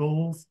 SIP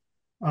goals,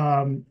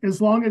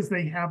 as long as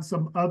they have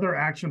some other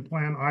action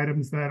plan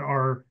items that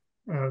are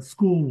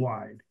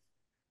school-wide.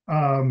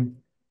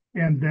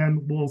 And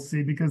then we'll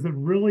see, because it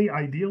really,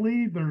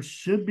 ideally, there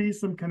should be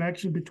some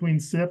connection between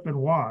SIP and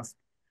WASC.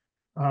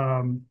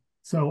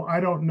 So I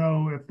don't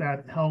know if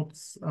that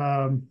helps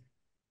or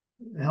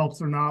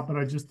not, but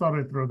I just thought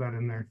I'd throw that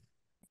in there.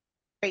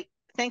 Great.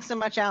 Thanks so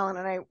much, Alan.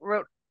 And I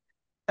wrote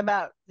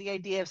about the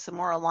idea of some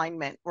more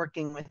alignment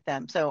working with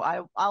them.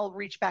 So I'll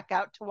reach back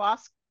out to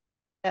WASC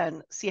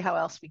and see how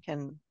else we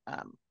can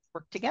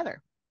work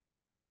together.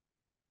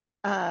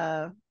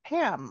 Pam.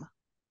 Hi.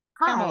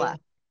 Pamela.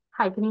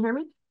 Hi, can you hear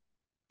me?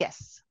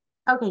 Yes.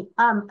 Okay,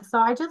 so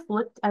I just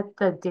looked at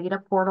the data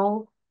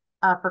portal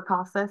for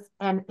CASAS,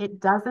 and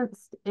it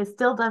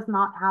still does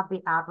not have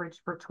the average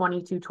for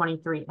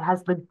 22-23. It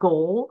has the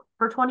goal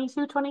for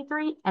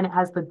 22-23, and it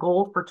has the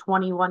goal for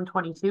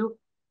 21-22,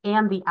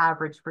 and the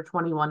average for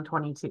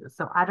 21-22.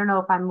 So I don't know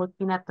if I'm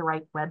looking at the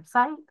right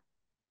website.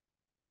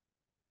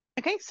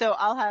 Okay, so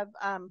I'll have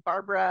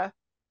Barbara,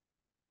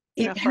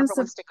 if Barbara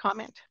wants to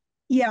comment.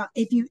 Yeah,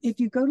 if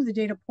you go to the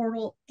data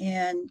portal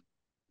and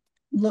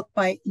look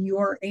by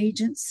your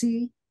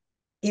agency,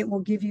 it will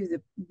give you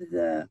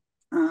the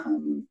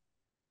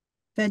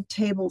Fed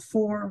table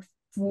 4,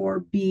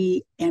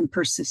 4B, and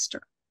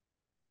persister.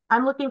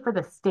 I'm looking for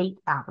the state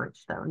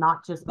average though,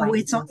 not just my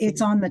agency.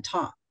 It's on the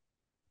top.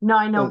 No,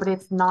 I know, but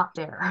it's not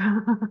there.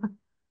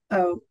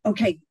 Oh,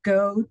 okay.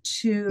 Go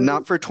to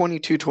not for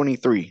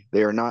 22-23.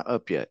 They are not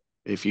up yet.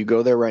 If you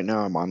go there right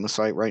now, I'm on the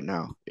site right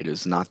now. It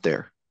is not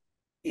there.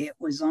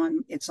 It's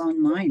on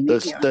mine.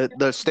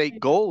 The state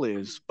goal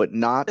is, but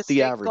not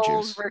the averages.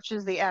 Goals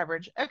versus the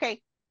average.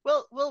 Okay,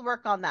 we'll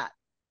work on that.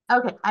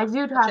 Okay, I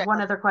do have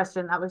one other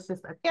question. That was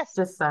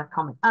just a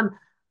comment.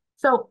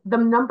 So the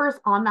numbers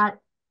on that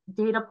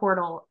data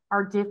portal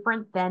are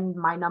different than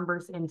my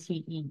numbers in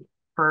TE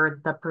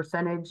for the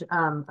percentage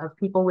of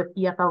people with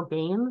EFL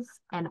gains.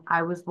 And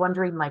I was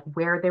wondering like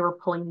where they were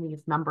pulling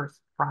these numbers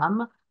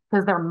from,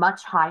 because they're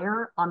much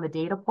higher on the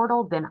data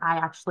portal than I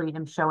actually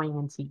am showing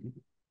in TE.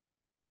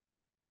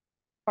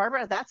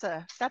 Barbara, that's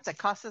a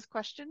CASAS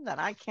question that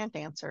I can't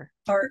answer.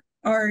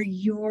 Are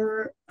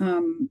your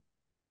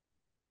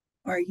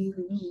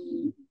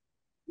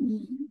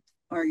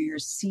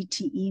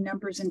CTE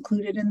numbers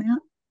included in that?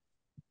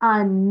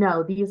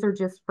 No, these are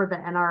just for the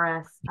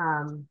NRS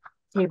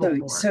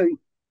table 4.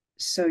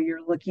 So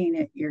you're looking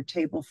at your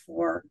table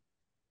 4?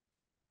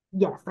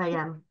 Yes, I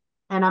am.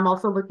 And I'm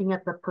also looking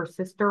at the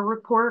persister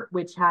report,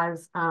 which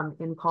has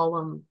in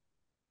column.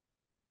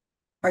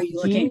 Are you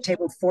looking at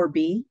table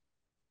 4B?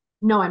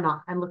 No, I'm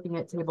not. I'm looking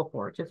at table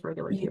 4, just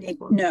regular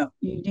table 4. No,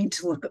 you need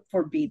to look at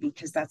 4B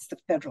because that's the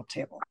federal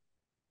table.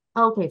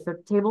 Okay, so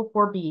table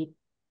 4B.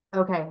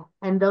 Okay,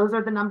 and those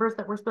are the numbers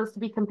that we're supposed to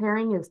be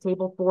comparing is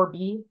table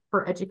 4B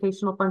for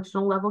educational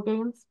functional level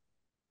gains?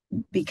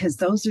 Because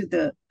those are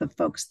the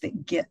folks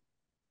that get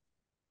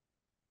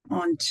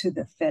onto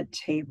the Fed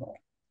table.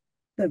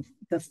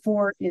 The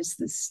 4 is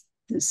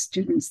the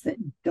students that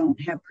don't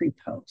have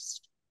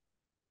pre-post.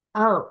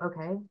 Oh,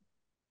 okay.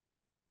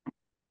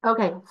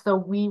 Okay, so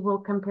we will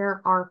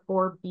compare our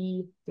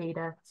 4B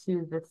data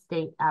to the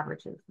state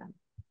averages then.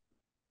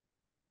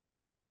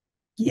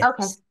 Yes.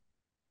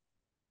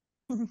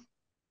 Okay.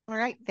 All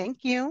right,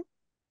 thank you.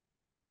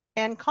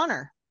 And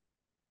Connor.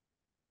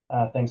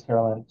 Thanks,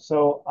 Carolyn.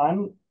 So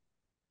I'm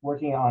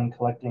working on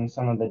collecting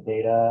some of the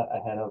data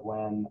ahead of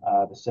when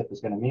the SIP is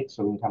going to meet,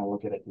 so we can kind of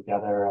look at it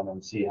together and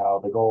then see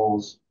how the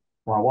goals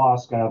from our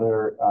WASC and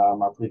other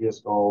our previous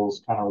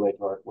goals kind of relate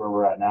to where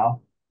we're at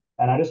now.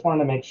 And I just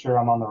wanted to make sure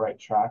I'm on the right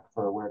track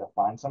for where to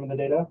find some of the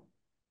data.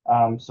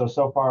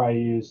 So far I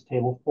use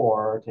table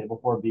 4, table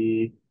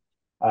 4B,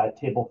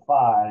 table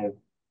 5,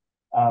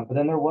 but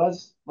then there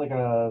was like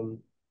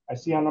I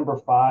see on number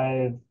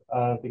 5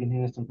 of the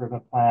continuous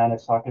improvement plan,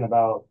 it's talking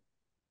about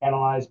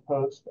analyze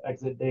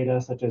post-exit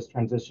data such as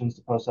transitions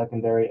to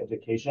post-secondary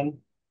education.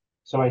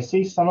 So I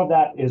see some of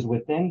that is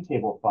within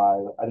table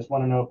 5. I just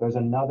want to know if there's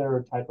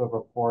another type of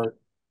report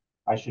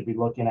I should be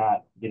looking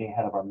at getting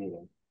ahead of our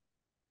meeting.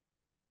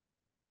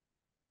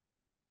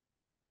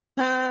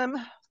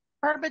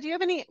 Barbara, do you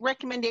have any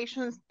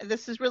recommendations?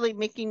 This is really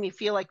making me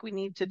feel like we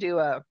need to do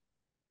a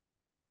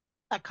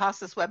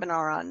CASAS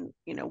webinar on,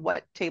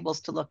 what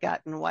tables to look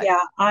at and what. Yeah,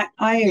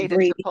 I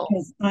agree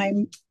because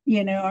I'm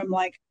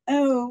like,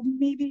 oh,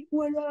 maybe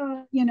what,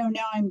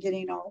 now I'm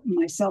getting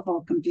myself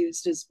all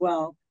confused as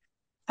well.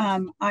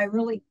 I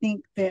really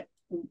think that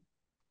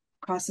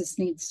CASAS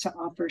needs to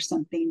offer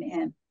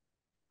something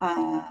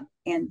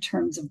in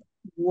terms of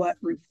what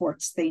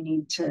reports they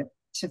need to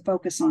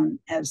focus on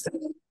as they're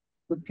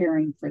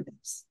preparing for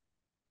this.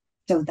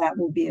 So that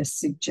will be a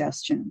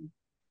suggestion.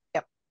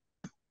 Yep.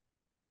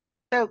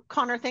 So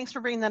Connor, thanks for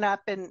bringing that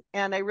up. And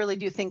I really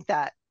do think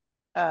that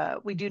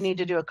we do need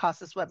to do a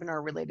CASAS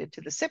webinar related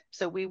to the SIP.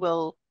 So we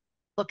will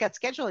look at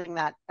scheduling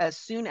that as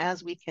soon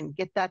as we can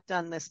get that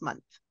done this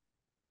month.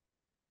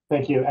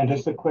 Thank you. And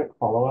just a quick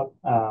follow-up.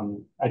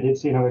 I did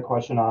see another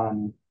question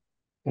on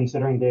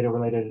considering data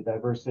related to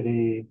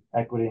diversity,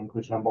 equity,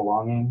 inclusion, and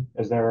belonging.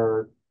 Is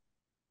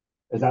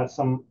that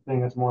something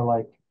that's more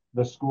like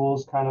the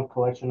school's kind of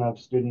collection of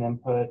student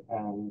input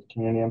and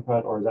community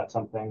input, or is that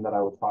something that I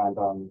would find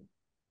on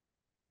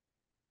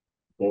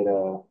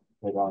data,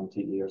 like on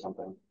TE or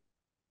something?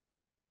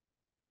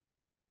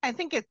 I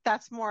think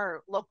that's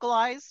more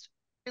localized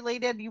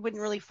related. You wouldn't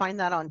really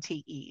find that on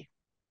TE.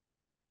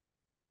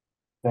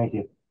 Thank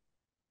you.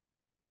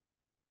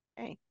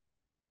 Okay.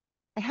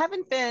 I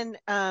haven't been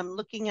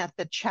looking at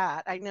the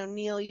chat. I know,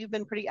 Neil, you've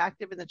been pretty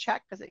active in the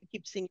chat because I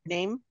keep seeing your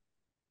name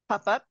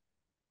pop up.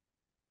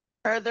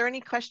 Are there any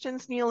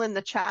questions, Neil, in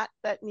the chat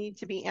that need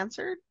to be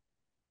answered?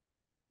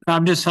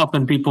 I'm just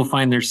helping people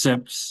find their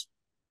SIPs.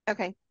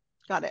 Okay,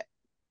 got it.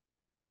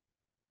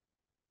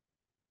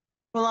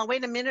 Well, I'll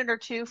wait a minute or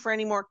two for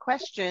any more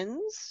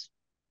questions.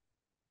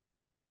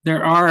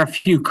 There are a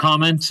few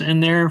comments in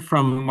there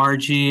from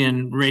Margie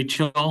and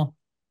Rachel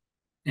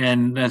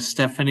and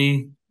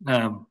Stephanie.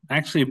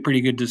 Actually, a pretty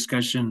good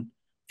discussion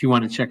if you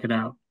want to check it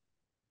out.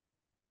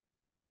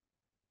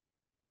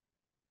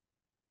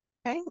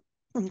 Okay,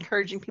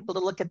 encouraging people to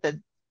look at the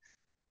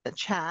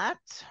chat.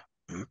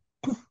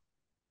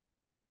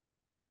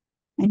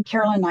 And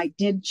Carolyn, I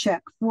did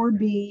check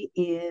 4B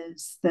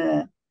is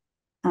the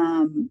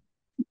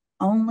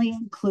only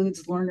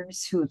includes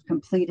learners who have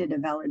completed a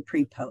valid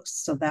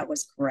pre-post. So that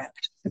was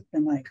correct.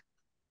 And I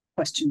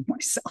questioned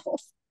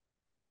myself.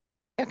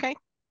 Okay.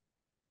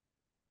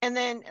 And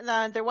then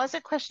there was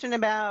a question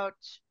about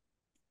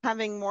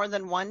having more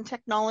than one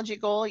technology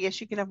goal. Yes,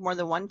 you can have more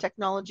than one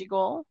technology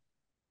goal.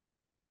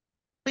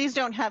 Please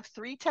don't have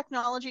 3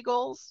 technology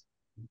goals.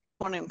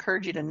 I want to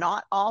encourage you to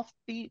not all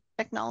be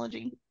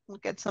technology.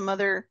 Look at some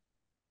other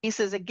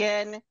pieces.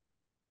 Again,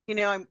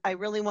 I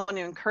really want to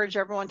encourage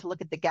everyone to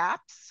look at the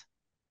gaps.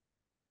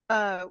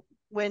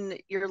 when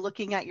you're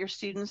looking at your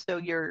students, so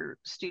your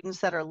students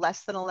that are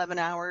less than 11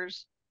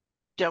 hours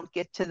don't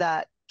get to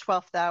that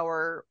 12th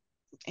hour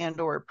and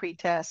or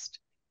pre-test,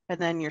 and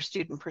then your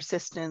student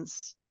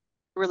persistence,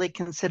 really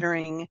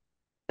considering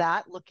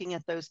that, looking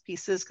at those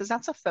pieces, because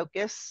that's a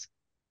focus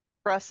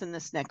for us in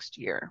this next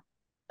year.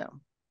 So.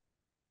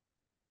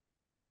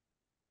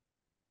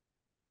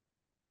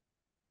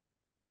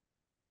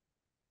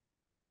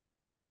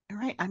 All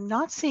right, I'm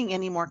not seeing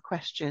any more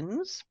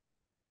questions.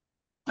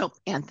 Oh,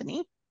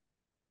 Anthony.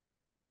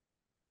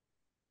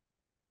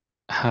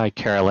 Hi,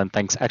 Carolyn.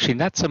 Thanks. Actually,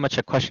 not so much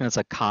a question as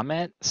a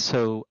comment.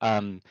 So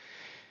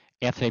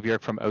Anthony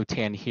Bjork from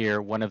OTAN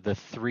here, one of the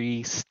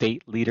 3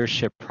 state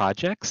leadership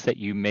projects that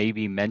you may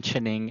be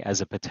mentioning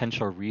as a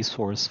potential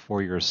resource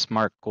for your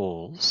SMART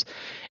goals.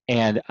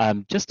 And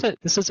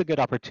this is a good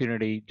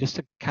opportunity just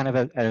to kind of,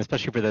 and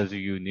especially for those of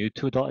you new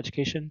to adult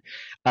education,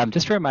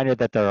 just a reminder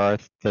that there are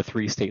the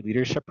 3 state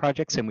leadership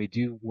projects, and we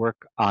do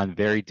work on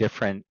very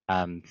different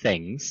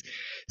things.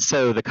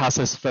 So the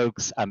CASAS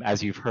folks,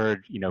 as you've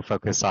heard,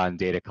 focus on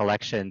data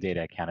collection,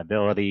 data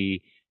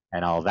accountability,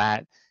 and all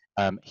that.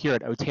 Here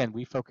at OTAN,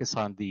 we focus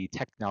on the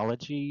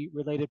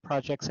technology-related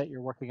projects that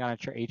you're working on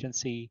at your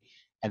agency.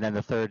 And then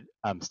the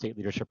 3rd state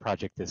leadership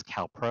project is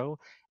CalPro,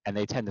 and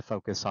they tend to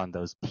focus on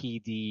those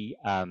PD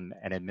and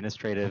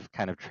administrative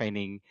kind of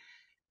training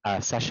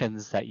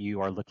sessions that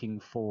you are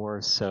looking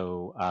for.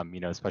 So,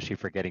 especially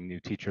for getting new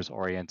teachers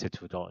oriented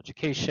to adult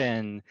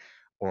education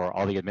or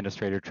all the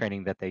administrative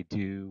training that they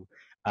do.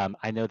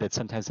 I know that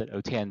sometimes at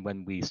OTAN,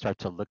 when we start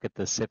to look at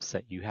the SIPs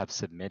that you have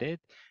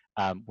submitted,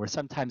 we're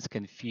sometimes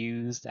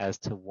confused as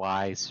to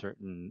why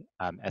certain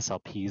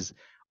SLPs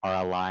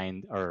are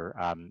aligned or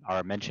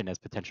are mentioned as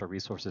potential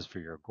resources for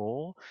your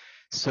goal.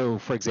 So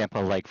for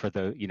example, like for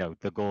the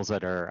goals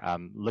that are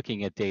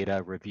looking at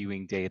data,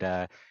 reviewing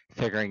data,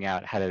 figuring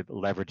out how to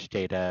leverage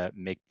data,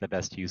 make the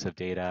best use of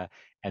data,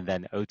 and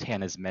then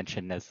OTAN is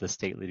mentioned as the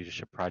state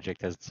leadership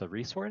project as a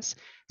resource.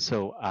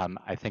 So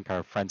I think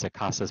our friends at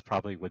CASAS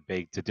probably would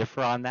beg to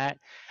differ on that.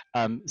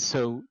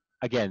 So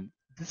again,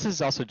 this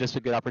is also just a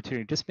good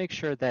opportunity. Just make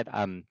sure that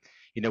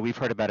we've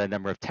heard about a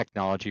number of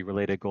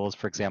technology-related goals,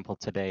 for example,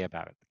 today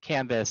about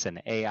Canvas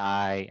and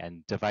AI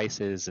and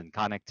devices and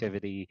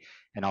connectivity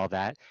and all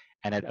that.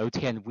 And at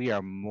OTAN, we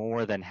are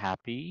more than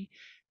happy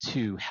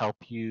to help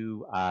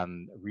you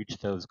reach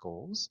those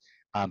goals.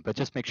 But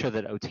just make sure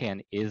that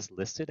OTAN is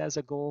listed as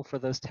a goal for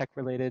those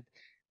tech-related,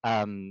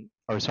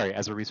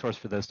 as a resource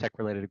for those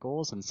tech-related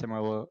goals. And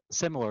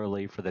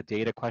similarly for the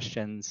data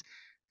questions,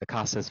 the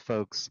CASAS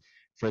folks,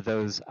 for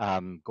those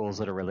goals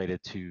that are related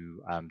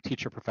to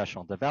teacher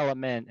professional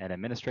development and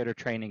administrator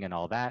training and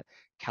all that,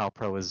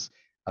 CalPro is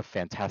a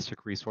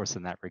fantastic resource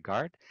in that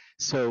regard.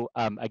 So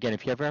again,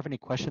 if you ever have any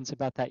questions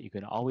about that, you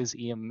can always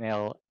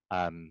email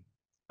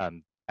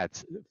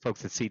at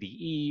folks at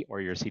CDE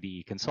or your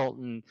CDE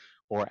consultant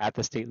or at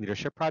the State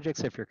Leadership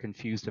Projects if you're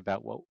confused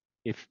about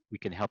if we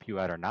can help you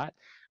out or not.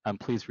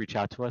 Please reach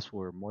out to us.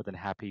 We're more than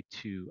happy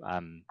to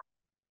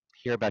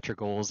hear about your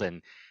goals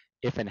and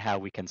if and how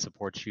we can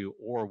support you,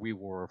 or we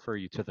will refer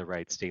you to the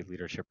right state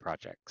leadership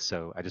project.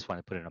 So I just want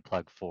to put in a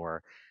plug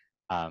for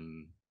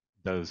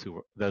those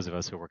of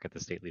us who work at the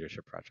state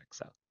leadership project.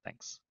 So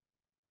thanks.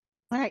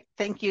 All right,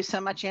 thank you so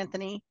much,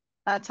 Anthony.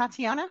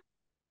 Tatiana?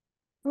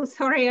 Oh,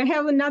 sorry, I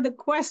have another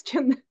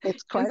question.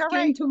 It's quite all came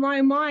right. to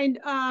my mind.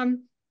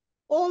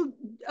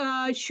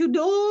 Should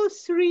all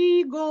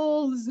 3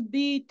 goals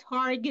be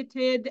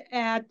targeted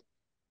at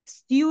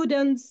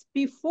students'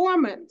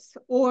 performance,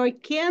 or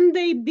can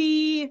they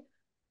be,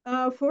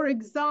 for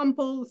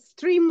example,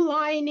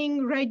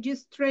 streamlining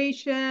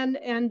registration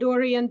and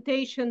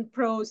orientation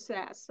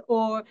process,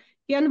 or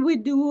can we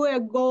do a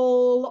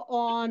goal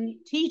on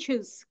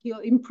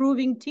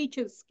improving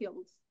teachers'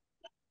 skills?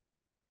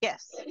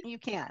 Yes, you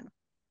can,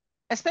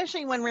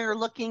 especially when we're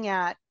looking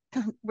at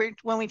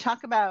when we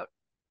talk about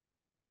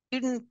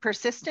student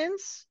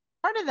persistence.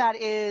 Part of that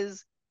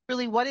is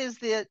really what's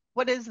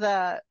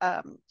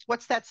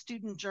that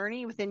student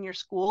journey within your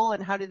school,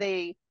 and how do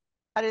they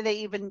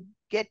even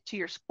get to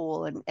your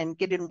school and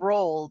get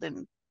enrolled,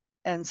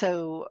 and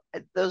so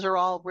those are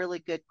all really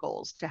good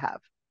goals to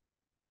have.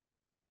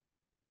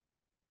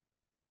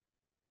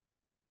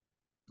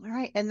 All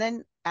right, and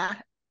then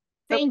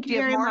thank you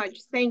very much.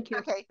 Thank you.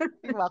 Okay,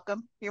 you're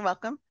welcome. You're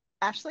welcome.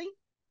 Ashley?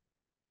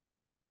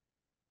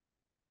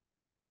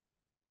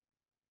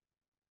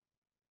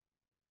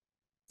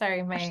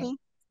 Sorry, Ashley?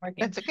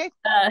 working. That's okay.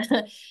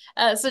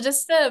 So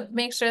just to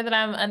make sure that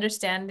I'm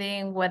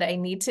understanding what I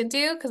need to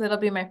do, because it'll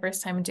be my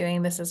first time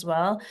doing this as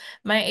well.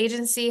 My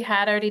agency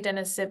had already done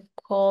a SIP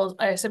goals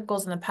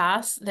in the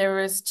past. There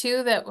was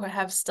 2 that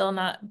have still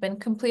not been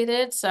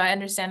completed. So I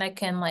understand I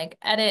can like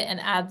edit and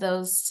add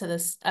those to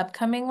this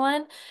upcoming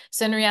one.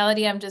 So in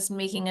reality, I'm just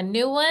making a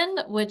new one,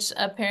 which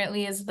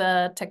apparently is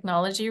the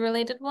technology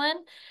related one.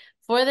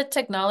 For the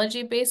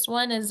technology-based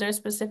one, is there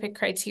specific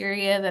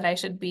criteria that I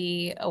should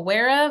be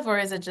aware of, or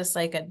is it just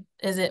like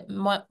is it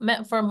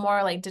meant for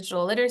more like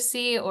digital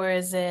literacy, or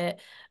is it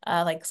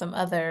like some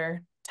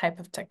other type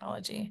of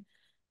technology?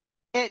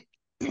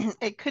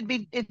 it could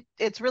be,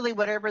 it's really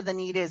whatever the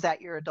need is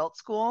at your adult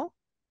school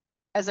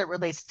as it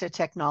relates to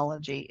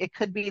technology. It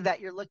could be that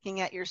you're looking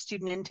at your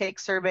student intake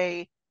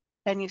survey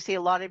and you see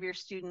a lot of your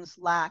students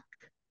lack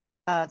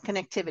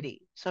connectivity.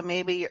 So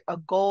maybe a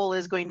goal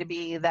is going to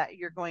be that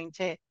you're going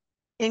to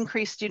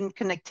increase student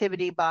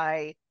connectivity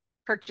by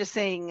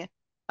purchasing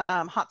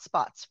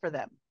hotspots for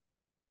them.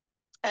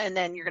 And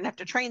then you're going to have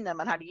to train them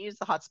on how to use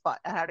the hotspot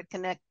and how to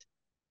connect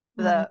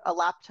a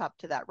laptop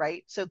to that,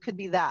 right? So it could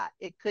be that.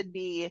 It could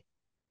be,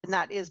 and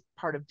that is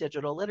part of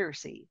digital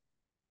literacy.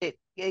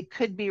 It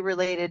could be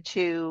related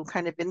to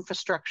kind of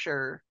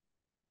infrastructure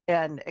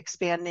and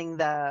expanding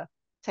the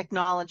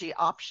technology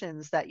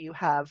options that you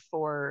have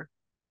for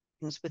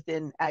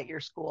within at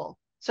your school.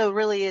 So it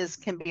really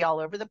can be all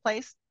over the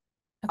place.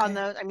 Okay. On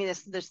those, I mean,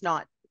 it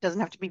doesn't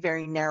have to be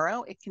very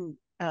narrow. It can,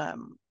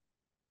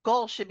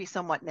 goals should be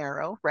somewhat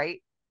narrow,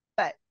 right?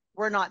 But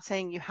we're not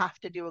saying you have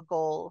to do a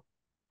goal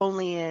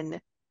only in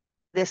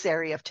this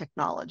area of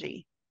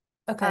technology.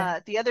 Okay.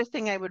 The other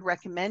thing I would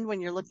recommend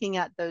when you're looking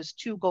at those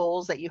 2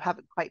 goals that you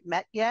haven't quite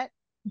met yet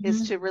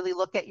is to really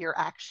look at your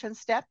action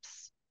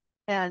steps.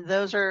 And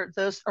those are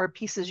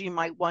pieces you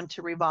might want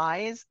to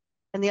revise.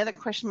 And the other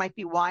question might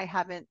be why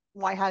haven't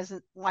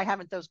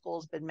those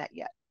goals been met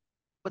yet?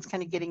 What's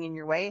kind of getting in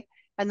your way?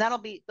 And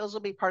those will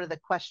be part of the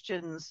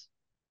questions,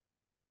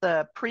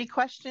 the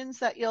pre-questions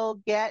that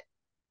you'll get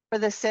for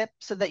the SIP,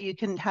 so that you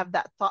can have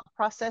that thought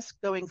process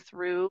going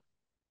through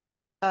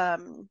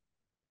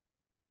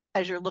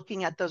as you're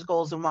looking at those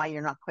goals and why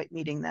you're not quite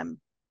meeting them.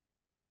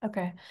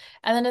 Okay.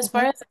 And then as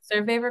far as the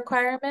survey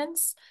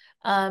requirements,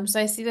 so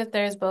I see that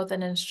there's both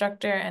an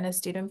instructor and a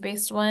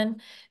student-based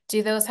one.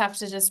 Do those have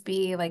to just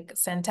be like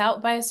sent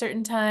out by a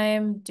certain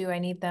time? Do I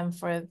need them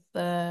for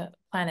the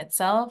plan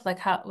itself?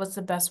 Like what's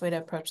the best way to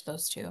approach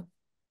those 2?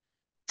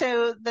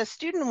 So the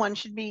student one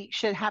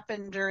should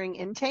happen during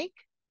intake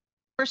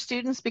for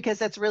students, because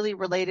that's really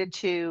related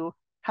to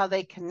how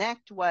they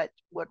connect, what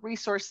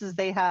resources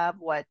they have,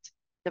 what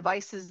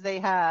devices they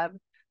have.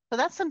 So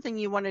that's something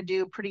you want to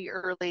do pretty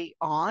early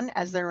on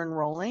as they're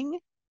enrolling.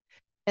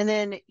 And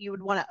then you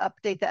would want to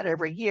update that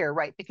every year,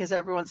 right? Because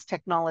everyone's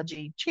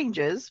technology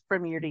changes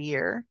from year to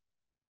year.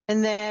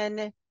 And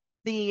then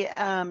the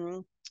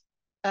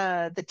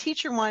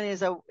teacher one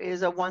is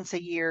a once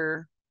a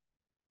year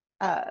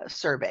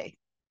survey.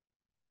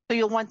 So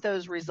you'll want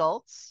those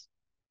results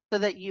so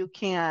that you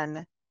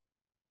can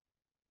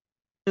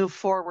move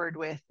forward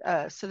with,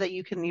 so that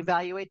you can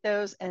evaluate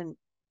those and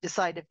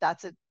decide if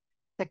that's a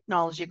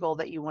technology goal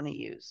that you want to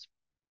use.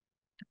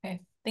 Okay,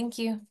 thank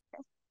you.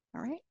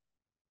 All right.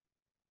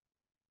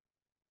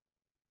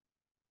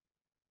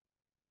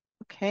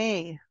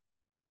 Okay.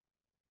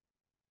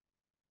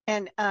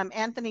 And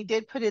Anthony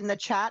did put in the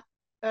chat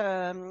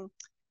that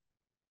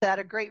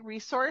a great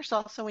resource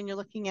also when you're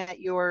looking at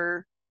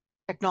your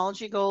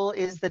technology goal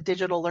is the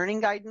digital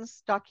learning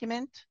guidance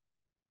document.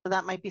 So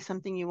that might be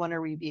something you want to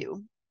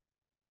review.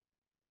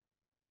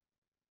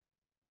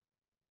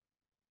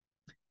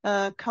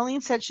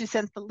 Colleen said she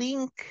sent the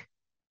link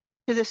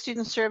to the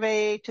student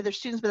survey to their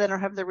students, but they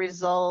don't have the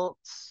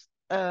results.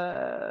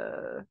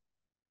 So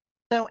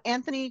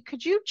Anthony,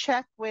 could you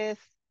check with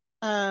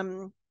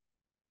your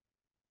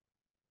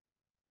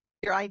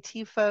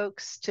IT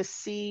folks to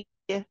see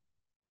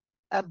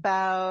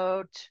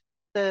about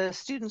the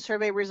student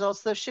survey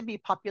results? Those should be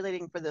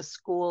populating for the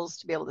schools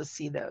to be able to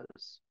see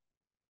those.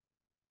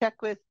 Check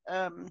with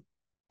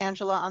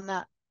Angela on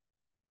that.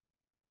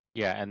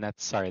 Yeah, and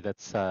that's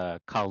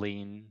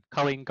Colleen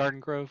Garden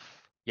Grove.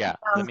 Yeah,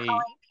 let me.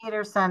 Colleen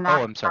Peterson,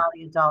 Oh, I'm sorry.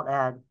 Valley Adult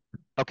Ed.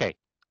 Okay.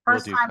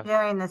 First time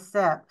doing the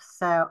SIP,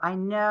 so I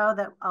know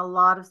that a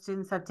lot of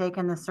students have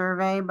taken the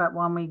survey, but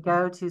when we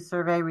go to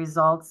survey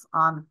results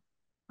on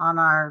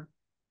our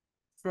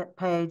SIP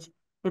page,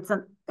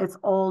 it's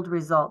old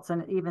results,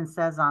 and it even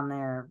says on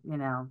there,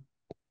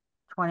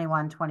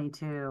 21,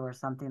 22 or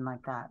something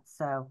like that.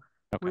 So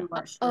we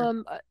weren't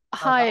sure.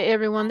 Hi,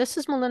 everyone. This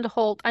is Melinda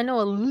Holt. I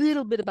know a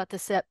little bit about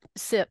the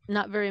SIP,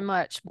 not very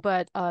much,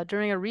 but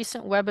during a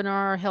recent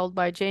webinar held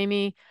by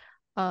Jamie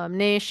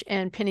Nash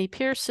and Penny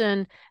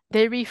Pearson,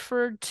 they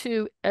referred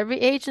to every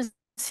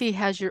agency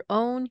has your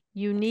own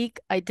unique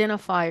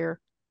identifier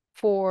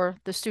for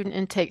the student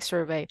intake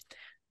survey.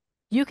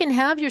 You can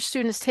have your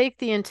students take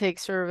the intake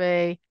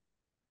survey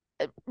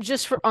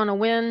just on a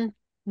whim,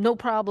 no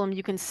problem.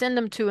 You can send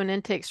them to an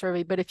intake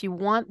survey, but if you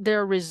want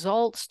their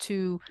results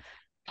to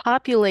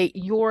populate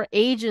your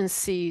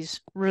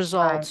agency's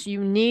results,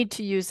 you need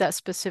to use that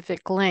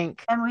specific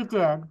link. And we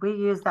did. We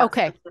used that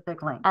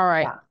specific link. All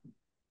right.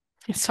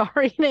 Yeah.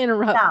 Sorry to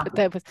interrupt, but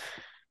that was.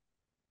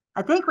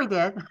 I think we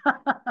did.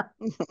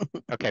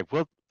 Okay,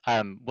 we'll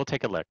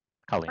take a look,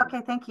 Colleen.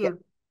 Okay, thank you.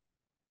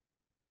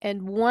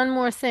 And one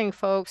more thing,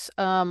 folks.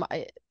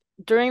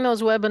 During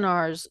those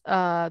webinars,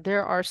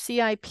 there are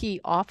CIP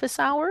office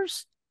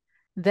hours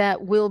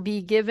that will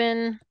be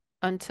given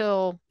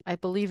until I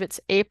believe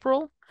it's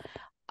April.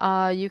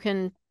 You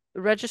can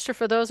register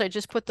for those. I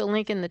just put the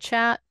link in the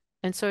chat,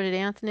 and so did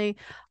Anthony.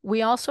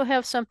 We also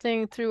have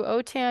something through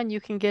OTAN.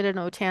 You can get an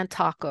OTAN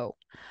taco.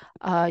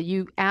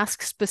 You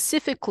ask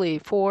specifically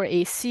for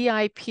a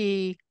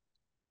CIP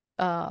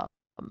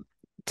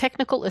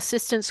technical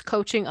assistance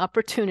coaching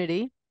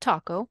opportunity,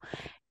 TACO,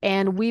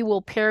 and we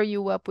will pair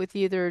you up with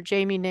either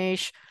Jamie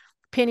Naish,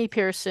 Penny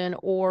Pearson,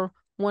 or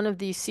one of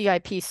the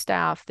CIP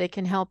staff. They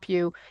can help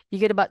you. You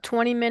get about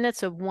 20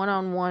 minutes of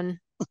one-on-one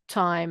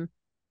time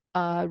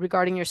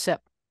regarding your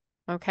SIP.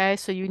 Okay,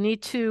 so you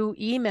need to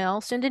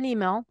send an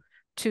email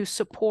to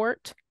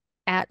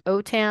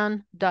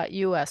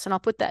support@otan.us, and I'll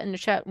put that in the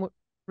chat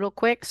real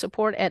quick,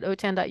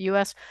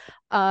 support@otan.us.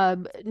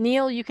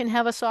 Neil, you can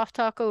have a soft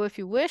taco if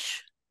you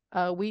wish.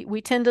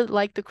 We tend to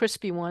like the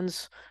crispy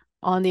ones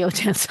on the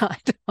OTAN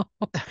side.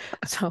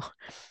 So.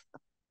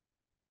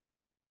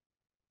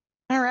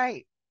 All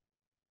right.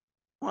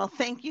 Well,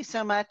 thank you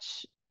so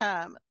much,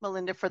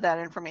 Melinda, for that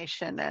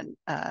information. And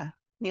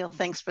Neil,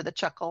 thanks for the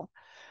chuckle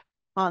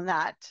on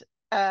that.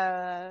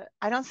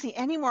 I don't see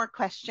any more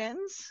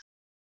questions.